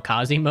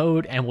kamikaze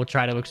mode and will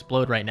try to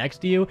explode right next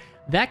to you.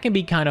 That can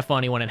be kind of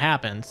funny when it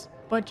happens,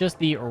 but just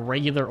the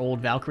regular old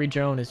Valkyrie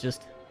drone is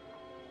just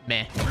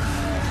meh.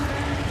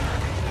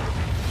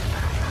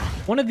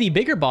 One of the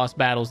bigger boss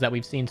battles that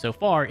we've seen so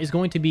far is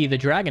going to be the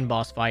dragon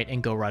boss fight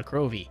in Go Rod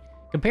Krovi.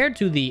 Compared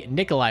to the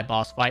Nikolai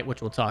boss fight,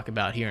 which we'll talk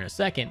about here in a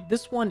second,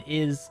 this one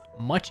is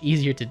much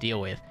easier to deal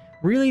with.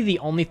 Really, the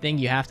only thing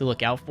you have to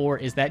look out for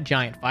is that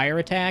giant fire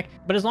attack,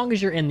 but as long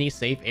as you're in these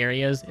safe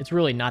areas, it's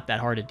really not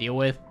that hard to deal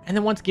with. And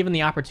then once given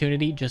the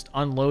opportunity, just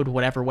unload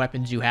whatever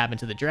weapons you have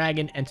into the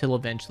dragon until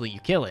eventually you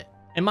kill it.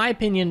 In my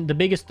opinion, the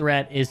biggest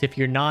threat is if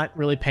you're not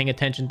really paying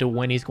attention to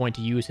when he's going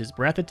to use his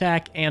breath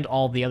attack and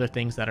all the other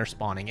things that are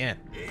spawning in.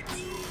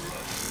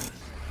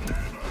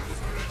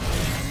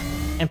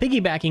 And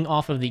piggybacking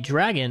off of the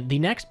dragon, the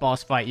next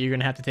boss fight you're going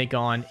to have to take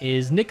on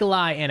is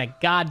Nikolai in a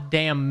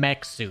goddamn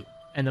mech suit.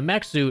 And the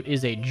mech suit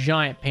is a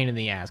giant pain in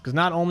the ass, because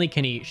not only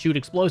can he shoot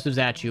explosives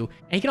at you,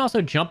 and he can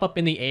also jump up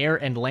in the air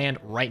and land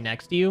right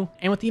next to you.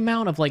 And with the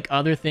amount of like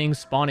other things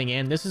spawning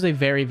in, this is a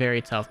very,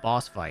 very tough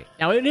boss fight.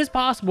 Now, it is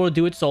possible to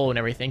do it solo and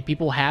everything.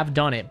 People have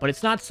done it, but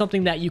it's not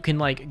something that you can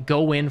like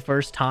go in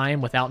first time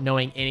without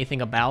knowing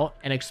anything about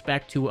and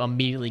expect to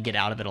immediately get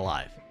out of it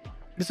alive.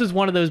 This is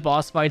one of those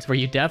boss fights where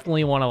you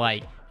definitely want to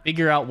like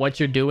figure out what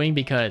you're doing,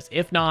 because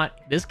if not,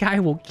 this guy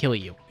will kill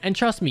you. And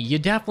trust me, you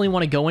definitely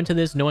want to go into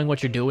this knowing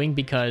what you're doing,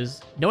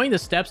 because knowing the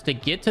steps to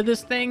get to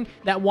this thing,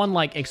 that one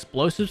like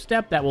explosive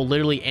step that will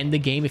literally end the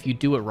game if you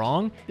do it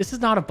wrong, this is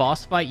not a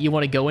boss fight you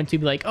want to go into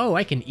be like, oh,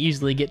 I can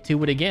easily get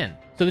to it again.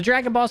 So the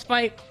dragon boss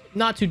fight,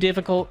 not too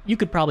difficult. You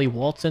could probably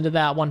waltz into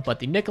that one, but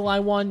the Nikolai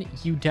one,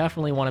 you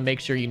definitely want to make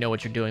sure you know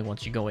what you're doing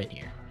once you go in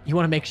here. You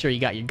want to make sure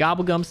you got your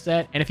gobblegum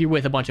set, and if you're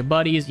with a bunch of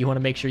buddies, you want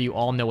to make sure you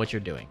all know what you're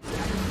doing.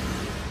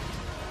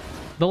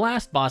 The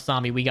last boss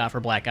zombie we got for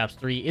Black Ops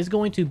 3 is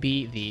going to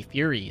be the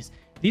Furies.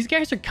 These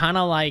guys are kind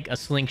of like a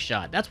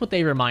slingshot. That's what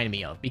they remind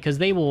me of, because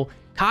they will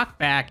cock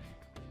back,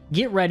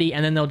 get ready,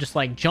 and then they'll just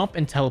like jump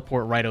and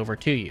teleport right over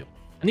to you.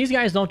 And these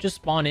guys don't just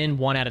spawn in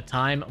one at a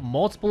time.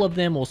 Multiple of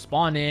them will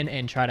spawn in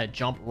and try to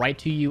jump right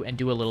to you and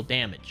do a little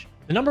damage.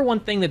 The number one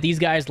thing that these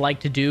guys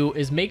like to do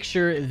is make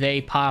sure they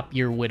pop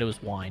your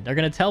Widow's Wine. They're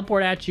going to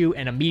teleport at you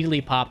and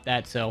immediately pop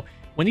that, so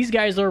when these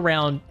guys are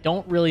around,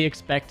 don't really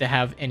expect to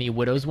have any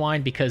Widow's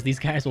Wine, because these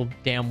guys will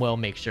damn well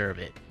make sure of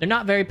it. They're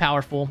not very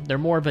powerful. They're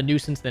more of a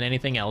nuisance than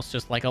anything else,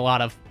 just like a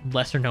lot of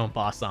lesser known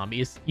boss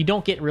zombies. You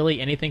don't get really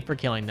anything for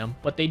killing them,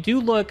 but they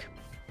do look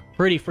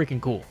pretty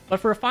freaking cool. But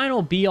for a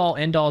final be-all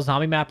end-all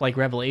zombie map like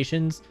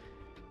Revelations,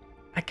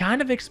 I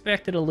kind of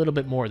expected a little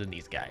bit more than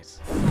these guys.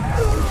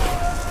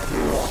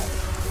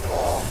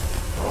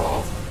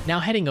 Now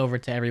heading over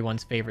to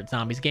everyone's favorite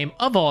zombies game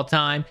of all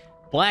time,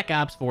 Black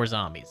Ops 4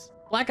 Zombies.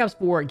 Black Ops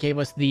 4 gave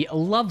us the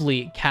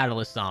lovely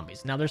Catalyst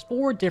zombies. Now there's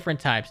 4 different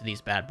types of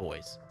these bad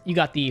boys. You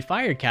got the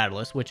Fire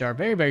Catalyst, which are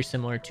very, very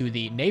similar to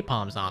the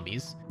Napalm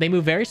zombies. They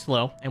move very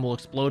slow and will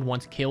explode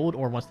once killed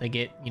or once they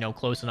get,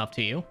 close enough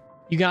to you.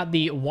 You got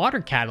the Water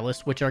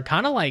Catalyst, which are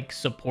kind of like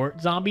support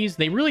zombies.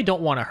 They really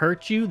don't want to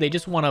hurt you. They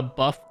just want to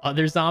buff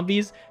other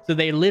zombies. So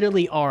they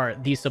literally are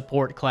the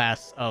support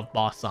class of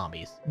boss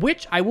zombies,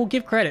 which I will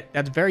give credit.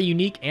 That's very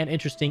unique and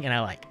interesting, and I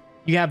like.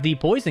 You have the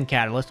Poison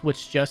Catalyst,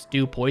 which just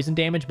do poison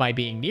damage by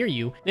being near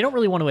you. They don't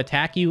really want to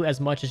attack you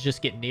as much as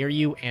just get near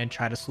you and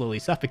try to slowly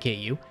suffocate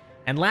you.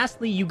 And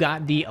lastly, you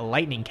got the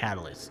Lightning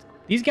Catalyst.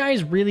 These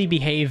guys really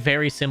behave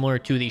very similar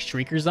to the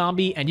Shrieker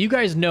zombie, and you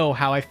guys know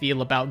how I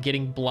feel about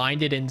getting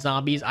blinded in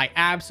zombies. I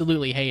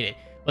absolutely hate it.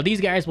 But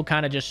these guys will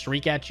kind of just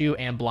shriek at you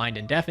and blind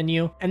and deafen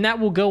you, and that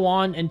will go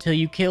on until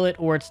you kill it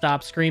or it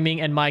stops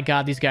screaming. And my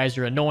god, these guys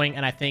are annoying,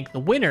 and I think the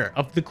winner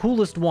of the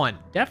coolest one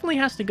definitely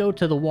has to go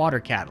to the Water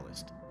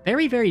Catalyst.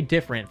 Very, very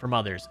different from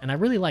others, and I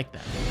really like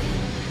that.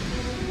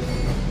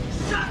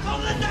 Shut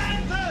on the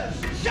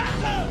dampers! Shut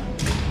up!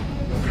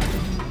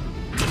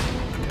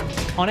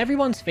 On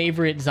everyone's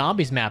favorite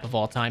zombies map of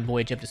all time,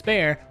 Voyage of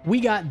Despair, we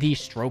got the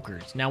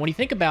Strokers. Now, when you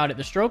think about it,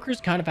 the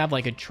Strokers kind of have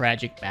like a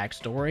tragic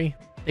backstory.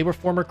 They were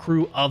former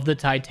crew of the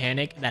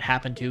Titanic that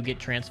happened to get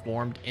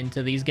transformed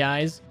into these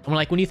guys. And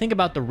when you think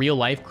about the real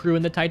life crew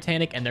in the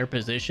Titanic and their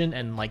position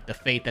and like the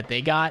fate that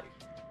they got,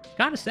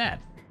 kind of sad.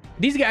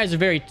 These guys are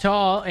very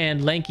tall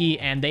and lanky,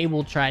 and they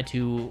will try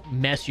to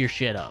mess your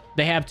shit up.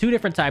 They have 2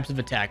 different types of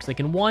attacks. They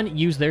can 1,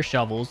 use their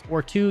shovels,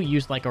 or 2,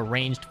 use like a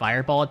ranged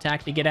fireball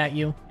attack to get at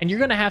you. And you're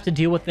going to have to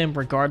deal with them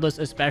regardless,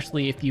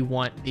 especially if you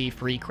want the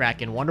free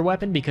Kraken Wonder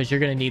Weapon, because you're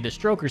going to need the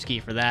Stroker's Key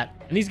for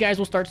that. And these guys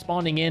will start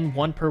spawning in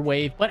 1 per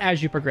wave, but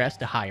as you progress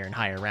to higher and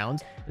higher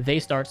rounds, they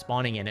start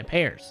spawning in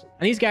pairs.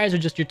 And these guys are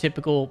just your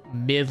typical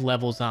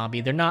mid-level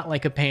zombie. They're not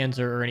like a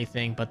Panzer or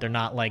anything, but they're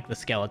not like the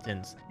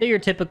skeletons. They're your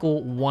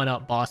typical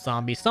 1-up boss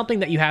zombie, something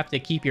that you have to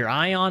keep your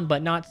eye on,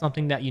 but not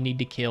something that you need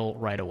to kill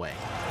right away.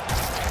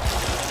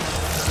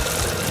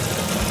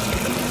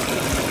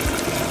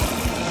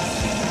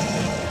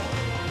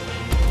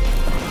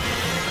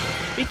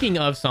 Speaking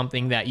of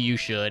something that you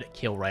should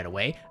kill right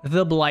away,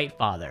 the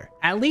Blightfather.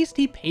 At least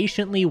he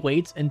patiently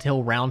waits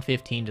until round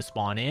 15 to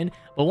spawn in,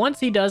 but once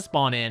he does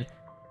spawn in,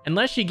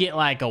 unless you get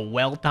like a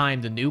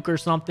well-timed nuke or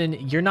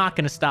something, you're not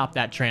going to stop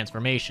that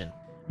transformation.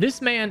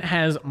 This man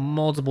has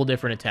multiple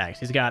different attacks.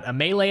 He's got a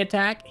melee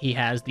attack, he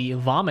has the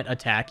vomit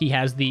attack, he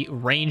has the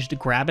ranged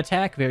grab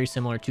attack, very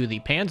similar to the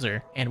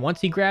Panzer, and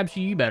once he grabs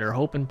you, you better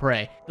hope and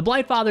pray. The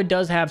Blightfather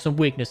does have some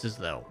weaknesses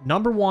though.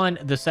 Number one,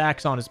 the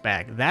sacks on his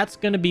back. That's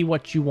going to be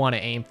what you want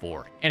to aim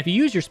for. And if you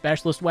use your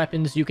specialist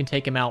weapons, you can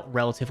take him out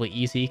relatively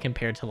easy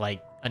compared to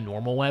like a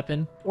normal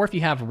weapon. Or if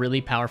you have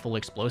really powerful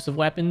explosive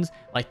weapons,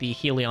 like the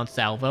Helion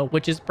Salvo,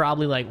 which is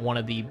probably like one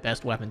of the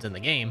best weapons in the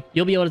game,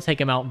 you'll be able to take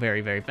him out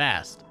very, very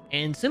fast.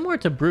 And similar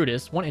to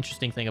Brutus, one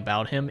interesting thing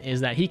about him is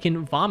that he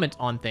can vomit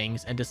on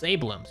things and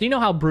disable them. So you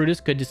know how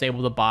Brutus could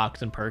disable the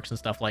box and perks and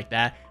stuff like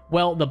that?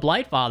 Well, the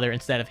Blightfather,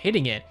 instead of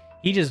hitting it,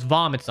 he just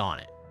vomits on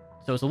it.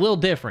 So it's a little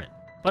different.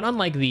 But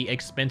unlike the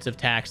expensive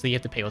tax that you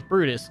have to pay with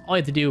Brutus, all you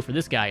have to do for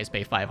this guy is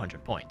pay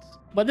 500 points.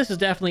 But this is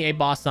definitely a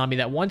boss zombie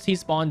that once he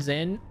spawns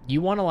in,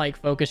 you want to like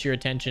focus your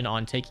attention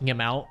on taking him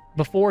out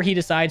before he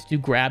decides to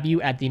grab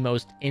you at the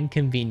most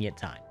inconvenient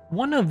time.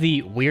 One of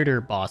the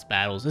weirder boss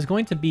battles is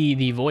going to be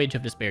the Voyage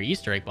of Despair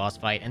Easter egg boss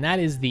fight, and that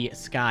is the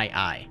Sky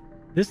Eye.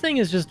 This thing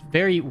is just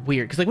very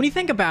weird, because like when you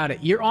think about it,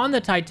 you're on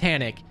the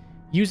Titanic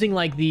using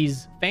like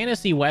these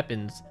fantasy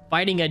weapons,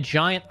 fighting a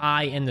giant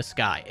eye in the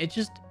sky. It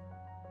just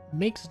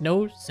makes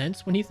no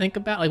sense when you think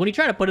about it. Like when you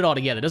try to put it all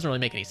together, it doesn't really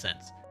make any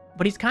sense.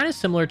 But he's kind of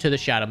similar to the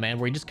Shadow Man,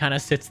 where he just kind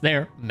of sits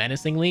there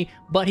menacingly,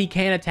 but he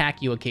can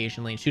attack you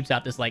occasionally and shoots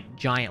out this like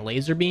giant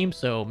laser beam,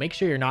 so make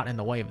sure you're not in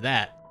the way of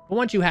that. But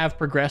once you have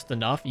progressed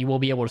enough, you will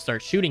be able to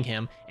start shooting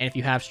him, and if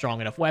you have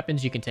strong enough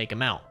weapons, you can take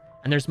him out.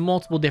 And there's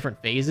multiple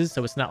different phases,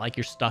 so it's not like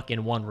you're stuck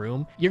in one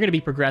room. You're going to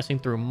be progressing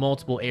through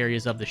multiple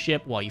areas of the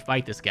ship while you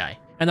fight this guy.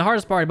 And the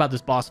hardest part about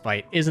this boss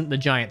fight isn't the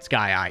giant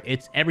Sky Eye,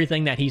 it's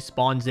everything that he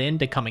spawns in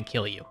to come and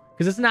kill you.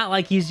 Because it's not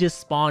like he's just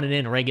spawning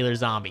in regular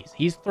zombies.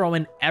 He's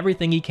throwing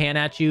everything he can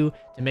at you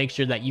to make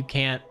sure that you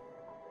can't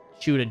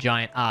shoot a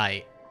giant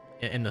eye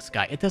in the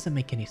sky. It doesn't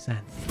make any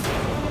sense.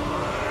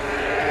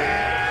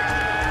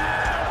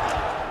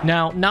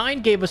 Now,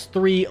 9 gave us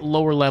 3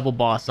 lower level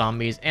boss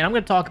zombies, and I'm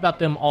going to talk about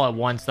them all at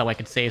once so I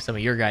can save some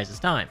of your guys'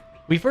 time.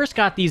 We first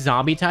got these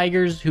zombie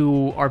tigers,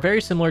 who are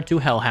very similar to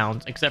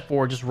hellhounds, except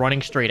for just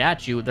running straight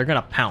at you, they're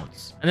gonna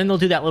pounce. And then they'll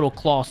do that little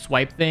claw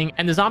swipe thing,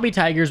 and the zombie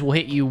tigers will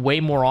hit you way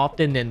more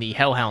often than the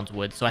hellhounds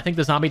would, so I think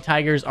the zombie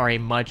tigers are a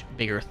much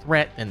bigger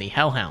threat than the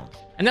hellhounds.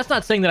 And that's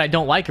not saying that I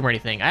don't like them or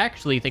anything, I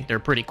actually think they're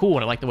pretty cool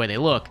and I like the way they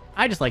look.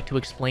 I just like to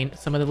explain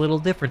some of the little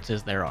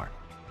differences there are.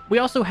 We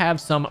also have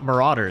some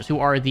Marauders, who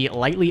are the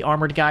lightly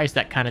armored guys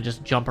that kind of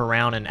just jump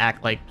around and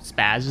act like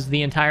spazzes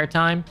the entire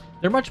time.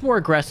 They're much more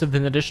aggressive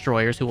than the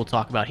Destroyers, who we'll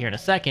talk about here in a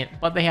second,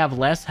 but they have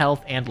less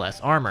health and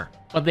less armor.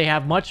 But they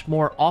have much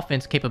more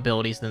offense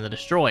capabilities than the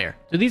Destroyer.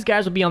 So these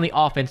guys will be on the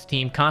offense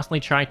team, constantly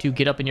trying to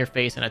get up in your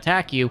face and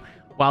attack you,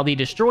 while the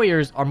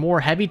Destroyers are more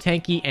heavy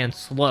tanky and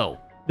slow.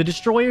 The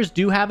Destroyers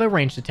do have a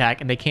ranged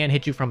attack, and they can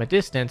hit you from a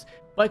distance,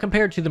 but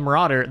compared to the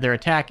Marauder, their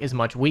attack is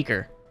much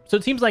weaker. So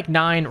it seems like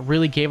 9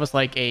 really gave us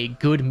like a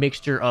good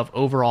mixture of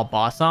overall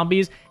boss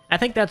zombies. I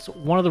think that's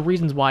one of the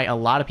reasons why a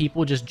lot of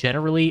people just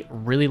generally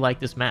really like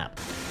this map.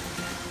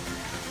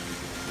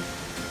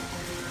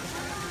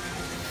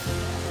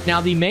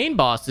 Now, the main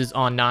bosses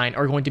on 9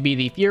 are going to be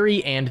the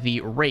Fury and the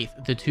Wraith,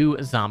 the 2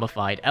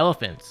 zombified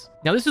elephants.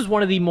 Now, this is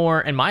one of the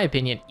more, in my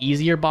opinion,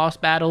 easier boss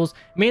battles,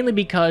 mainly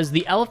because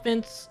the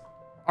elephants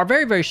are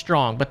very, very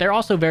strong, but they're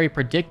also very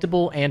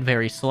predictable and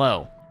very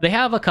slow. They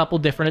have a couple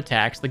different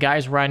attacks. The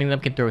guys riding them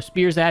can throw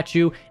spears at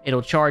you,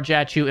 it'll charge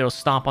at you, it'll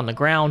stomp on the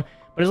ground,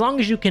 but as long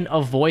as you can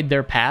avoid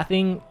their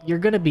pathing, you're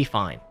gonna be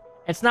fine.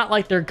 It's not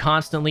like they're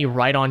constantly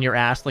right on your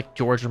ass like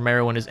George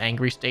Romero in his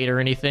angry state or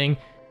anything.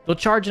 They'll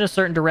charge in a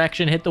certain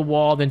direction, hit the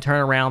wall, then turn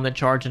around, then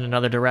charge in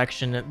another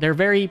direction. They're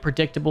very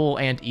predictable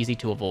and easy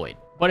to avoid.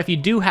 But if you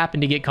do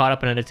happen to get caught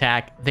up in an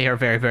attack, they are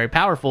very, very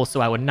powerful, so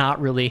I would not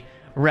really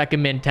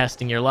recommend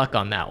testing your luck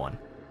on that one.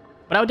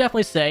 But I would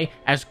definitely say,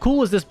 as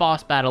cool as this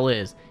boss battle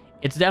is,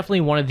 it's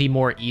definitely one of the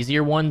more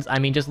easier ones. I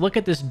mean, just look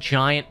at this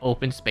giant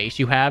open space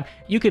you have.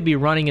 You could be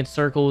running in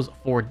circles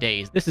for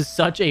days. This is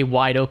such a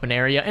wide open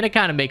area, and it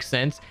kind of makes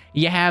sense.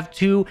 You have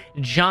 2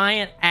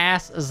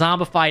 giant-ass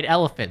zombified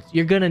elephants.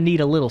 You're gonna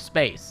need a little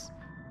space.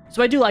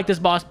 So I do like this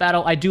boss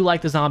battle. I do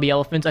like the zombie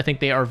elephants. I think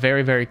they are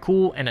very, very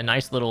cool and a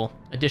nice little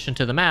addition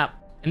to the map.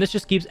 And this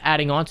just keeps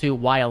adding on to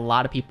why a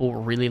lot of people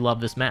really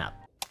love this map.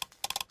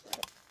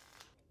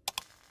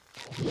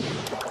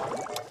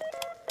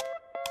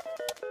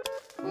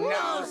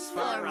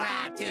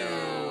 Nosferatu!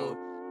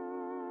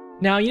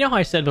 Now, you know how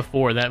I said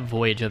before that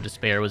Voyage of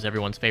Despair was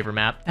everyone's favorite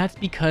map? That's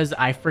because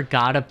I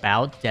forgot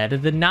about Dead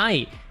of the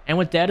Night. And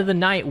with Dead of the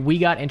Night, we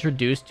got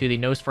introduced to the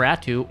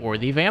Nosferatu, or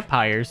the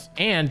vampires,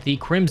 and the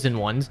Crimson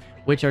ones,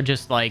 which are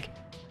just like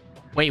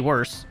way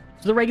worse.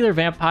 So the regular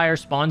vampire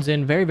spawns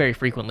in very, very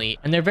frequently,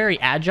 and they're very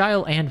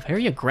agile and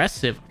very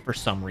aggressive for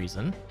some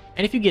reason.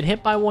 And if you get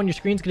hit by one, your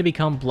screen's going to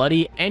become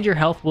bloody, and your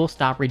health will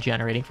stop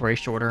regenerating for a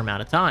shorter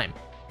amount of time.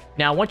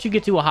 Now, once you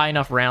get to a high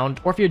enough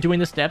round, or if you're doing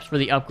the steps for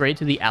the upgrade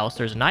to the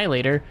Alistair's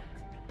Annihilator,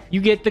 you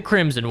get the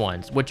Crimson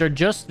ones, which are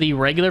just the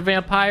regular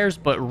vampires,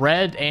 but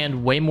red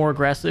and way more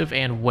aggressive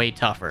and way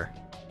tougher.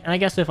 And I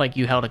guess if like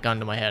you held a gun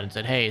to my head and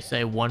said, hey,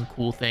 say one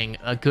cool thing,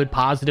 a good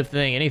positive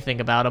thing,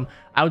 anything about them,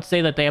 I would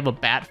say that they have a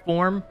bat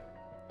form.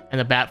 And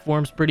the bat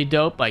form's pretty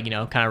dope, like, you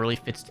know, kind of really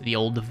fits to the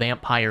old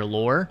vampire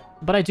lore.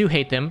 But I do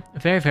hate them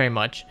very, very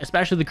much,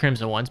 especially the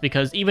crimson ones,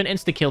 because even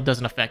insta-kill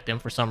doesn't affect them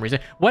for some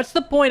reason. What's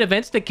the point of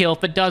insta-kill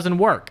if it doesn't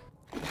work?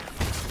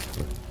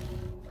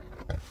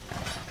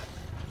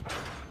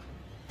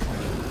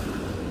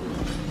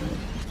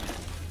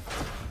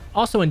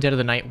 Also in Dead of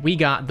the Night, we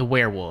got the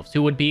werewolves,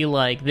 who would be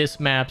like this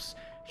map's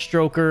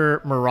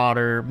stroker,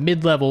 marauder,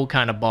 mid-level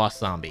kind of boss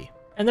zombie.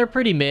 And they're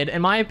pretty mid.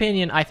 In my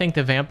opinion, I think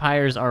the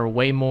vampires are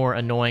way more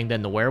annoying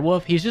than the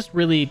werewolf. He's just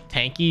really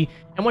tanky,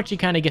 and once you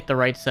kind of get the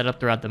right setup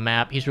throughout the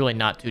map, he's really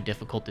not too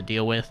difficult to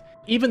deal with.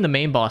 Even the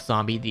main boss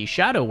zombie, the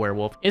shadow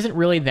werewolf, isn't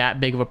really that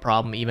big of a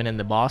problem even in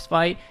the boss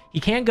fight. He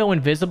can go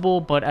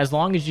invisible, but as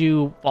long as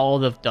you follow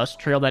the dust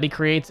trail that he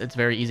creates, it's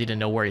very easy to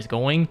know where he's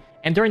going.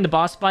 And during the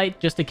boss fight,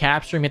 just to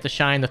capture him, you have to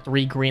shine the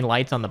 3 green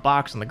lights on the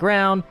box on the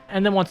ground,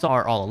 and then once they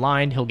are all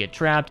aligned, he'll get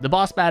trapped. The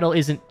boss battle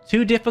isn't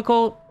too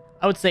difficult.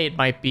 I would say it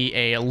might be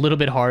a little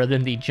bit harder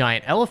than the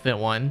giant elephant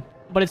one,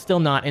 but it's still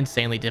not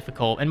insanely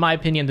difficult. In my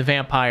opinion, the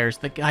vampires,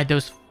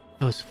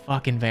 those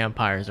fucking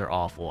vampires are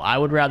awful. I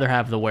would rather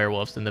have the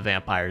werewolves than the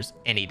vampires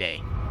any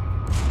day.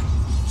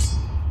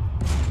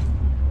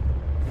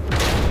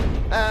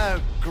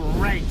 Oh,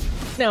 great.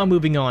 Now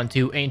moving on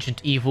to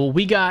Ancient Evil,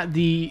 we got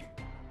the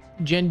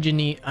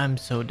Genjini. I'm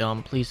so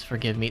dumb, please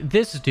forgive me.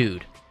 This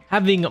dude,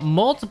 having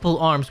multiple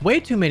arms, way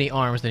too many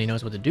arms than he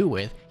knows what to do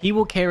with, he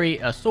will carry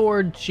a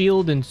sword,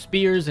 shield, and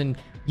spears, and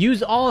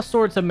use all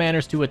sorts of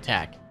manners to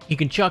attack. He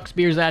can chuck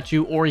spears at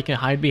you, or he can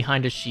hide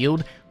behind a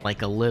shield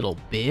like a little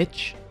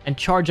bitch, and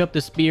charge up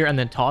the spear and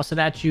then toss it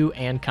at you,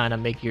 and kind of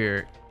make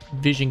your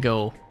vision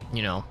go,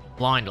 you know,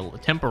 blind,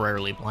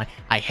 temporarily blind.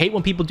 I hate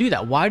when people do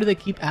that. Why do they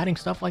keep adding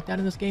stuff like that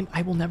in this game?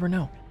 I will never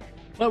know.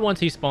 But once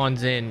he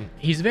spawns in,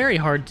 he's very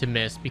hard to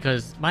miss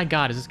because, my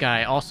god, is this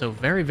guy also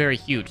very, very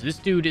huge. This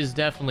dude is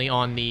definitely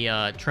on the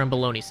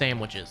Tremboloni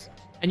sandwiches.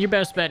 And your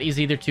best bet is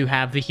either to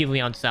have the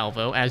Helion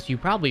Salvo, as you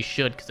probably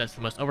should because that's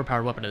the most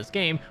overpowered weapon in this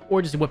game,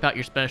 or just whip out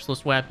your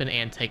specialist weapon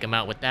and take him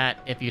out with that.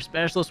 If your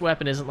specialist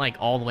weapon isn't like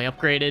all the way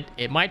upgraded,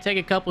 it might take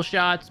a couple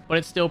shots, but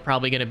it's still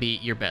probably going to be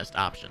your best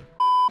option.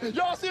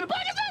 Y'all see the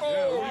Pegasus?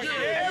 Oh,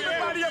 yeah.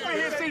 Everybody up in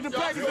here see the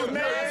Pegasus,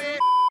 man.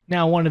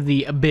 Now, one of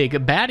the big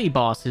baddie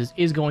bosses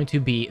is going to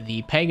be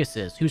the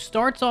Pegasus, who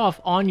starts off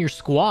on your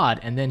squad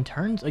and then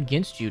turns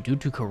against you due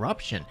to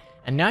corruption.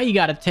 And now you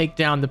got to take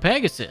down the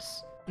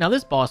Pegasus. Now,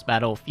 this boss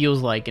battle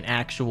feels like an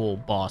actual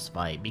boss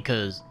fight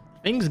because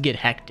things get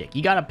hectic.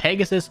 You got a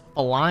Pegasus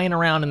flying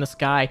around in the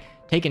sky,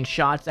 taking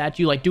shots at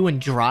you, like doing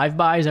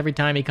drive-bys every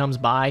time he comes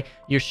by.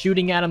 You're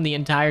shooting at him the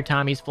entire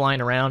time he's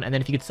flying around, and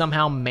then if you could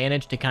somehow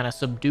manage to kind of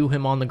subdue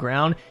him on the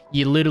ground,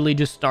 you literally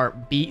just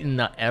start beating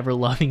the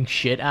ever-loving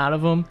shit out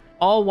of him,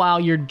 all while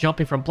you're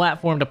jumping from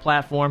platform to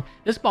platform.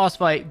 This boss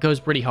fight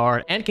goes pretty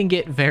hard and can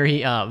get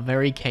very,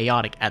 very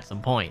chaotic at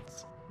some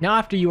points. Now,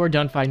 after you are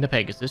done fighting the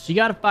Pegasus, you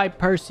gotta fight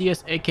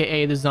Perseus,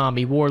 aka the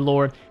zombie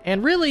warlord.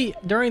 And really,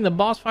 during the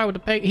boss fight with the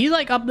Pegasus, he's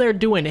like up there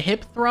doing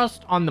hip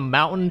thrust on the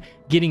mountain,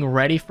 getting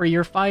ready for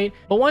your fight.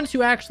 But once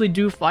you actually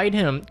do fight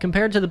him,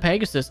 compared to the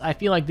Pegasus, I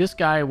feel like this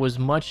guy was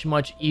much,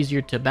 much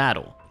easier to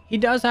battle. He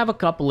does have a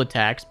couple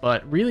attacks,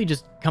 but really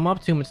just come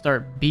up to him and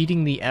start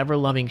beating the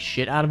ever-loving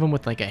shit out of him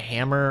with like a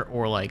hammer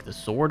or like the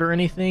sword or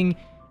anything.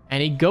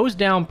 And he goes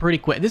down pretty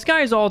quick. This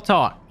guy is all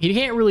talk. He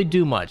can't really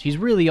do much. He's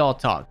really all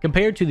talk.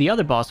 Compared to the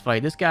other boss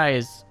fight, this guy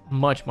is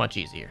much, much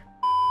easier.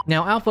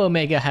 Now, Alpha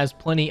Omega has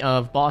plenty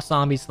of boss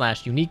zombies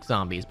 / unique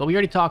zombies, but we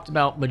already talked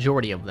about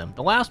majority of them.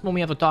 The last one we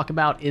have to talk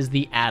about is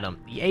the Adam,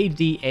 the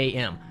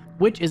ADAM,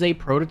 which is a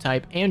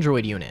prototype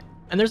android unit.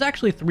 And there's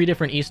actually 3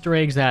 different Easter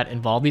eggs that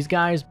involve these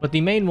guys, but the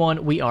main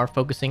one we are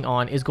focusing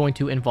on is going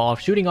to involve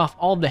shooting off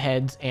all of the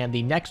heads, and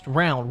the next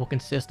round will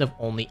consist of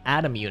only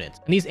Adam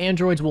units. And these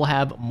androids will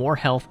have more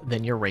health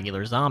than your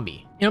regular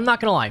zombie. And I'm not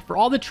gonna lie, for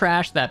all the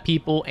trash that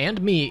people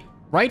and me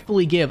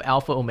rightfully give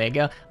Alpha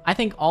Omega, I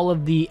think all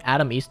of the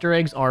Adam Easter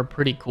eggs are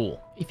pretty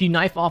cool. If you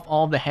knife off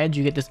all of the heads,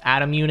 you get this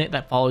Adam unit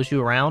that follows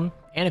you around.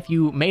 And if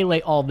you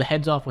melee all of the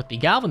heads off with the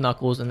Galvan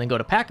Knuckles and then go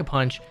to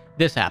Pack-a-Punch,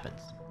 this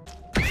happens.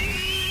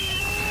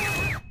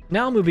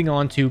 Now moving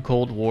on to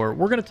Cold War,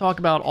 we're going to talk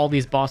about all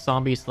these boss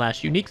zombies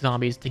 / unique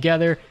zombies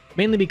together,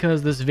 mainly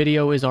because this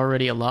video is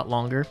already a lot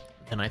longer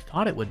than I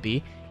thought it would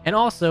be. And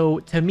also,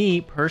 to me,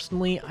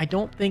 personally, I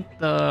don't think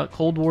the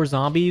Cold War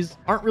zombies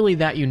aren't really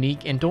that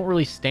unique and don't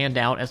really stand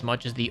out as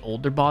much as the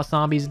older boss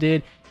zombies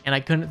did, and I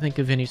couldn't think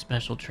of any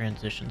special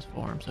transitions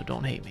for them, so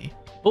don't hate me.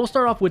 But we'll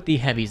start off with the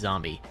heavy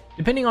zombie.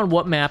 Depending on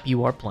what map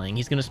you are playing,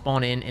 he's going to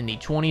spawn in the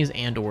 20s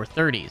and or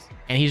 30s,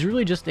 and he's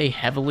really just a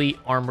heavily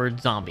armored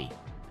zombie.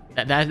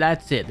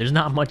 That's it. There's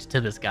not much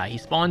to this guy. He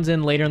spawns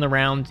in later in the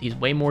rounds. He's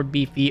way more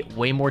beefy,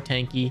 way more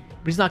tanky,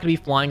 but he's not going to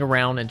be flying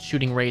around and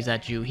shooting rays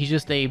at you. He's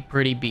just a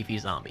pretty beefy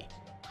zombie.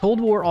 Cold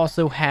War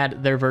also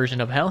had their version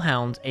of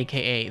Hellhounds,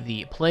 aka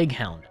the Plague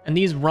Hound, and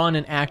these run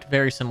and act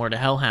very similar to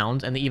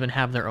Hellhounds, and they even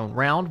have their own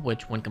round,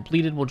 which when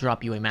completed will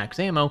drop you a max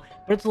ammo,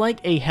 but it's like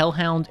a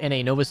Hellhound and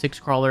a Nova 6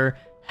 crawler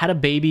had a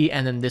baby,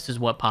 and then this is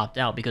what popped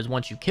out, because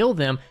once you kill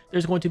them,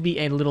 there's going to be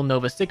a little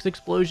Nova 6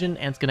 explosion,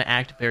 and it's going to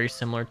act very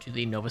similar to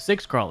the Nova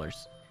 6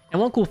 crawlers.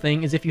 And one cool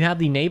thing is if you have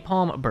the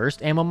Napalm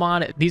Burst ammo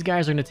mod, these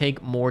guys are going to take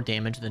more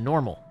damage than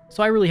normal.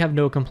 So I really have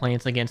no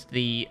complaints against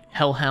the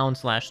Hellhound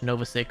 /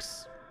 Nova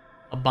 6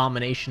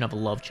 abomination of a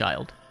love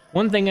child.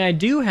 One thing I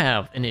do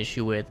have an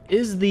issue with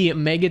is the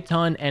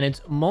Megaton and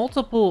its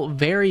multiple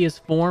various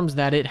forms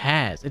that it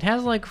has. It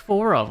has like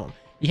 4 of them.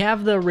 You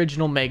have the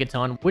original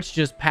Megaton, which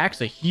just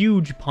packs a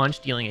huge punch,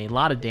 dealing a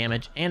lot of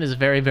damage, and is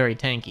very, very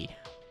tanky.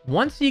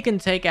 Once you can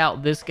take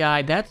out this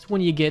guy, that's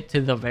when you get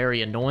to the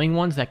very annoying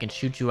ones that can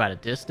shoot you at a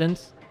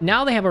distance.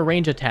 Now they have a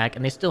range attack,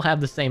 and they still have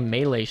the same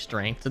melee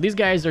strength, so these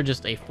guys are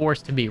just a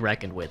force to be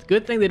reckoned with.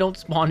 Good thing they don't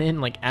spawn in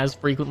like as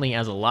frequently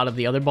as a lot of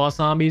the other boss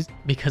zombies,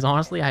 because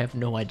honestly, I have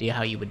no idea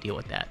how you would deal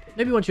with that.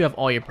 Maybe once you have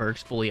all your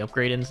perks fully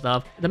upgraded and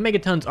stuff. The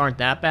Megatons aren't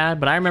that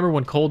bad, but I remember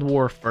when Cold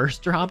War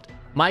first dropped,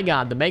 my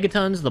god, the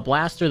Megatons, the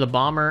Blaster, the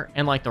Bomber,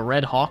 and like the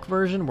Red Hawk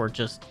version were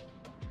just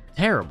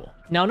terrible.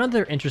 Now,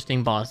 another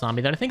interesting boss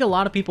zombie that I think a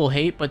lot of people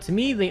hate, but to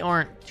me, they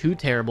aren't too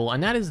terrible,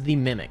 and that is the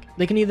Mimic.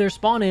 They can either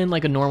spawn in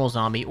like a normal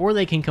zombie, or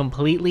they can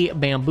completely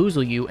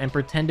bamboozle you and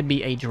pretend to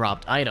be a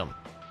dropped item.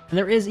 And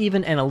there is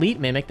even an elite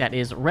Mimic that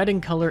is red in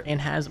color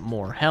and has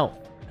more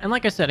health. And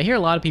like I said, I hear a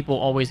lot of people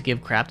always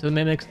give crap to the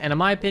Mimics, and in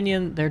my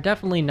opinion, they're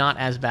definitely not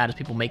as bad as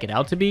people make it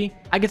out to be.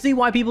 I can see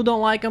why people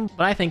don't like them,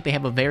 but I think they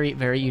have a very,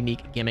 very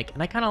unique gimmick,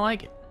 and I kind of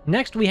like it.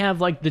 Next, we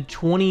have like the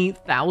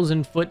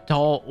 20,000 foot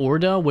tall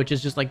Orda, which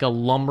is just like a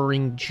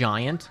lumbering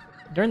giant.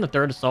 During the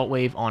third assault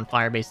wave on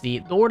Firebase D,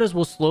 the Ordas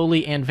will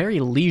slowly and very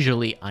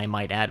leisurely, I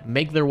might add,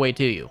 make their way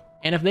to you.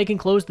 And if they can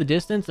close the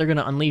distance, they're going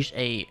to unleash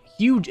a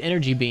huge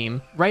energy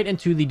beam right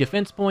into the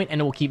defense point, and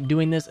it will keep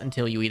doing this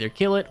until you either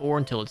kill it or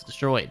until it's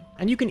destroyed.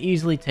 And you can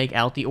easily take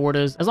out the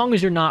Ordas, as long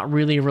as you're not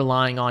really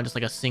relying on just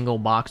like a single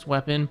box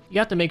weapon. You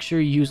have to make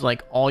sure you use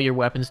like all your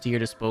weapons to your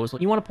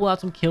disposal. You want to pull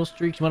out some kill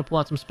streaks, you want to pull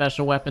out some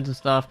special weapons and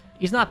stuff.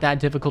 He's not that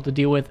difficult to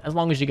deal with as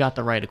long as you got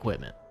the right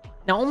equipment.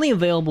 Now, only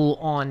available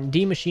on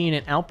D Machine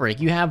and Outbreak,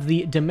 you have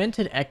the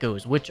Demented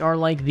Echoes, which are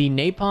like the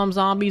Napalm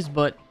zombies,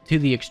 but to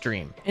the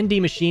extreme. In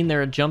D Machine,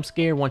 they're a jump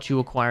scare once you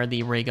acquire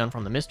the ray gun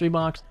from the mystery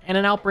box, and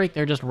in Outbreak,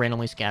 they're just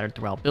randomly scattered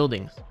throughout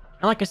buildings.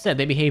 And like I said,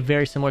 they behave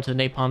very similar to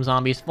the Napalm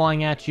zombies,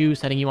 flying at you,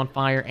 setting you on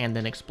fire, and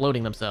then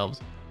exploding themselves.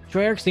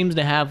 Treyarch seems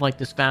to have like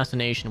this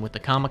fascination with the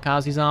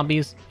kamikaze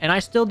zombies, and I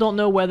still don't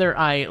know whether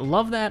I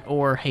love that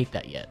or hate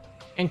that yet.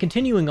 And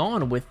continuing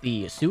on with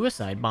the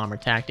suicide bomber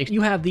tactics,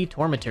 you have the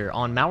Tormentor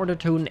on Mauer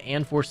Toten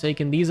and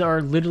Forsaken. These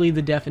are literally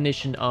the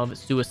definition of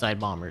suicide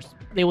bombers.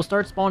 They will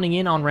start spawning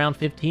in on round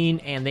 15,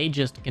 and they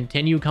just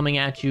continue coming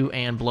at you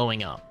and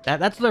blowing up.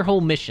 That's their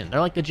whole mission.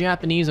 They're like the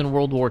Japanese in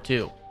World War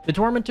II. The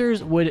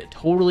Tormentors would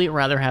totally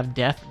rather have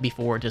death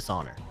before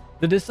dishonor.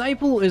 The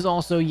Disciple is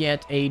also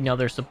yet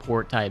another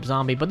support type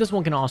zombie, but this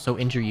one can also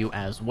injure you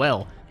as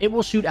well. It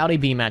will shoot out a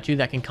beam at you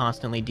that can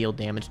constantly deal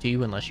damage to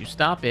you unless you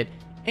stop it,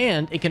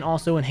 and it can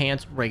also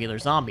enhance regular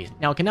zombies.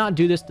 Now, it cannot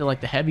do this to like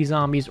the heavy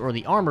zombies or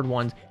the armored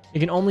ones. It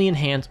can only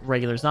enhance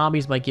regular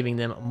zombies by giving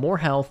them more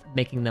health,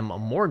 making them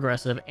more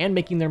aggressive, and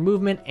making their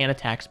movement and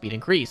attack speed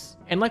increase.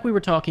 And like we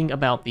were talking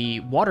about the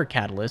water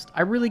catalyst,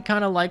 I really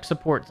kind of like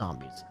support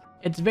zombies.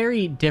 It's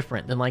very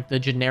different than like the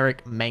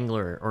generic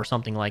Mangler or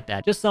something like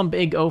that. Just some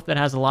big oaf that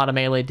has a lot of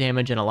melee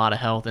damage and a lot of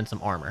health and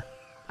some armor.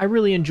 I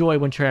really enjoy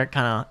when Treyarch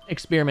kind of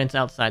experiments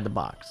outside the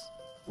box.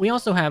 We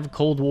also have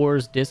Cold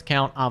War's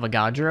discount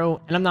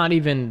Avogadro, and I'm not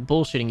even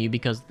bullshitting you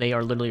because they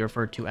are literally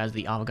referred to as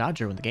the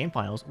Avogadro in the game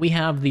files. We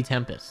have the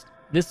Tempest.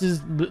 This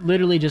is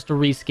literally just a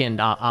reskinned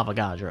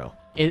Avogadro.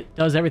 It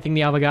does everything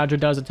the Avogadro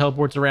does. It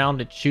teleports around,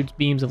 it shoots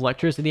beams of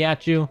electricity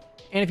at you,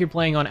 and if you're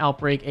playing on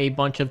Outbreak, a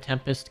bunch of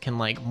Tempest can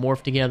like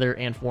morph together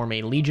and form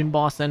a Legion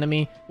boss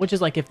enemy, which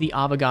is like if the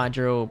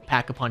Avogadro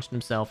pack-a-punched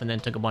himself and then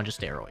took a bunch of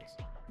steroids.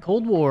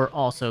 Cold War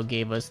also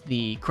gave us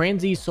the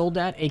Kranzi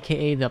Soldat,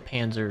 aka the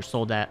Panzer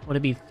Soldat. Would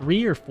it be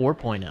 3 or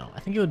 4.0? I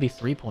think it would be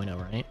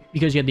 3.0, right?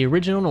 Because you had the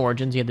original in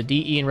Origins, you had the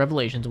DE and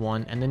Revelations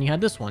one, and then you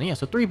had this one. Yeah,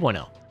 so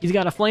 3.0. He's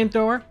got a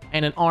flamethrower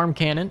and an arm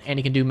cannon, and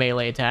he can do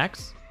melee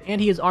attacks. And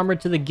he is armored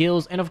to the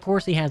gills, and of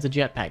course he has a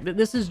jetpack.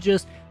 This is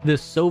just the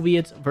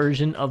Soviets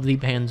version of the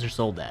Panzer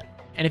Soldat.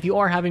 And if you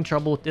are having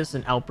trouble with this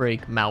in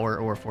Outbreak,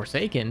 Mauer, or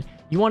Forsaken,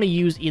 you want to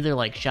use either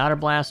like Shatter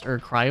Blast or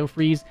Cryo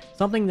Freeze,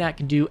 something that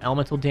can do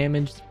elemental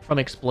damage from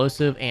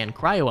explosive and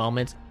cryo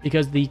elements,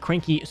 because the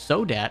Cranky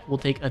Sodat will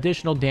take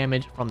additional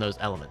damage from those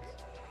elements.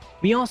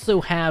 We also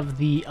have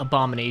the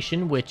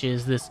Abomination, which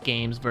is this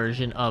game's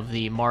version of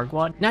the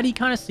Margwad. Now, do you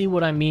kind of see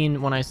what I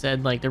mean when I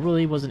said like there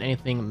really wasn't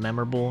anything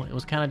memorable? It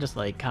was kind of just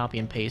like copy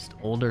and paste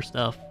older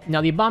stuff.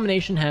 Now, the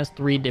Abomination has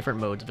 3 different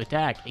modes of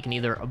attack. It can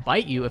either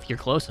bite you if you're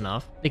close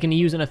enough, they can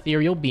use an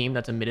ethereal beam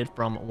that's emitted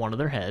from one of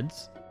their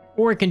heads,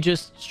 or it can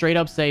just straight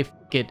up say f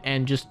it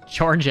and just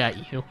charge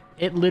at you.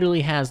 It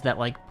literally has that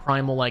like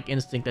primal like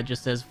instinct that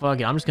just says, fuck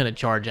it, I'm just gonna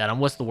charge at him.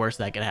 What's the worst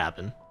that could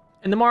happen?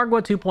 And the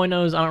Margwa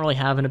 2.0s, I don't really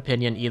have an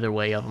opinion either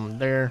way of them.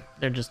 They're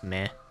just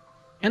meh.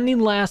 And the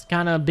last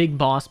kind of big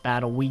boss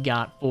battle we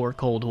got for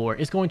Cold War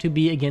is going to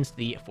be against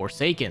the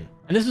Forsaken.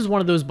 And this is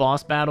one of those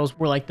boss battles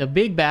where like the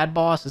big bad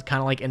boss is kind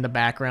of like in the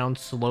background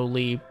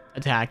slowly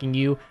attacking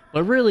you,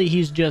 but really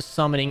he's just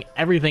summoning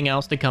everything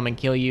else to come and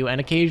kill you, and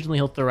occasionally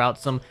he'll throw out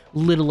some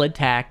little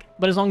attack,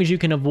 but as long as you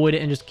can avoid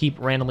it and just keep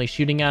randomly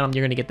shooting at him,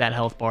 you're going to get that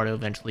health bar to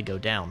eventually go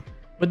down.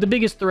 But the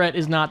biggest threat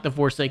is not the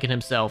Forsaken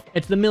himself,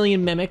 it's the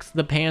million mimics,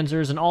 the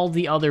panzers, and all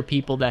the other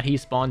people that he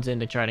spawns in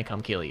to try to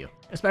come kill you.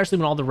 Especially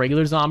when all the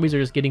regular zombies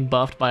are just getting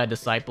buffed by a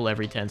disciple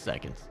every 10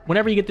 seconds.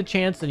 Whenever you get the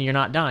chance and you're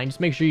not dying, just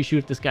make sure you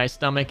shoot at this guy's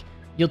stomach,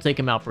 you'll take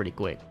him out pretty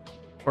quick.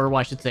 Or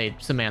I should say,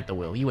 Samantha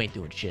will, you ain't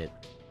doing shit.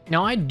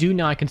 Now, I do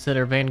not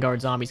consider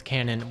Vanguard Zombies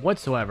canon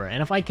whatsoever,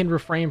 and if I can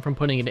refrain from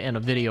putting it in a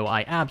video,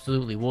 I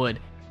absolutely would.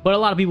 But a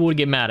lot of people would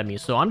get mad at me,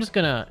 so I'm just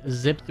gonna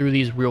zip through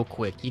these real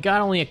quick. You got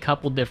only a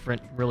couple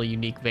different really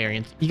unique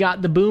variants. You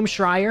got the Boom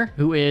Schreier,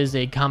 who is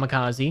a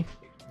kamikaze,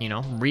 you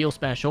know, real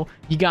special.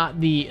 You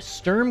got the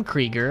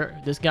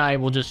Sturmkrieger. This guy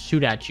will just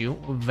shoot at you.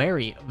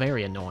 Very,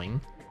 very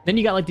annoying. Then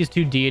you got like these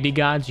two deity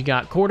gods. You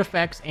got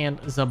Cortifex and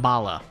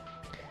Zabala.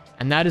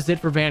 And that is it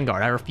for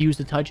Vanguard. I refuse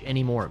to touch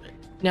any more of it.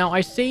 Now,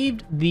 I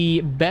saved the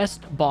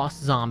best boss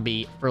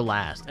zombie for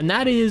last, and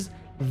that is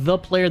the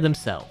player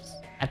themselves.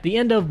 At the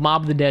end of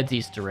Mob of the Dead's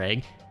Easter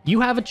egg,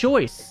 you have a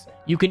choice.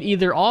 You can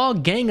either all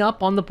gang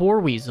up on the poor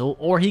weasel,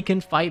 or he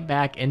can fight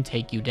back and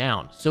take you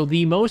down. So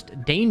the most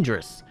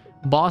dangerous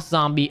boss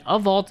zombie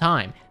of all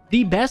time,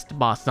 the best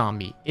boss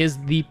zombie, is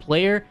the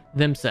player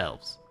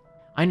themselves.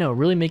 I know,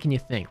 really making you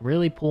think,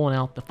 really pulling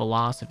out the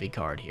philosophy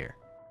card here.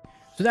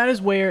 So that is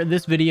where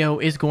this video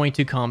is going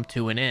to come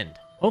to an end.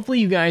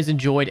 Hopefully you guys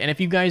enjoyed, and if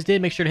you guys did,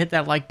 make sure to hit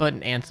that like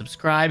button and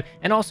subscribe.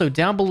 And also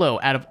down below,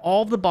 out of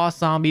all the boss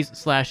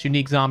zombies /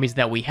 unique zombies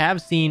that we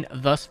have seen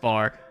thus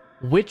far,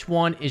 which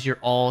one is your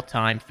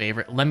all-time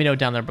favorite? Let me know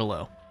down there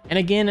below. And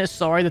again,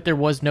 sorry that there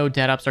was no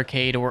Dead Ops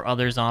Arcade or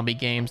other zombie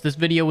games. This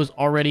video was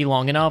already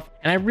long enough,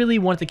 and I really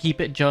wanted to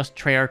keep it just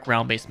Treyarch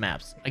ground-based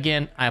maps.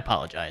 Again, I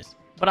apologize.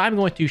 But I'm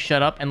going to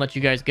shut up and let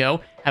you guys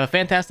go. Have a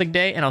fantastic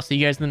day, and I'll see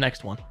you guys in the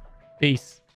next one. Peace.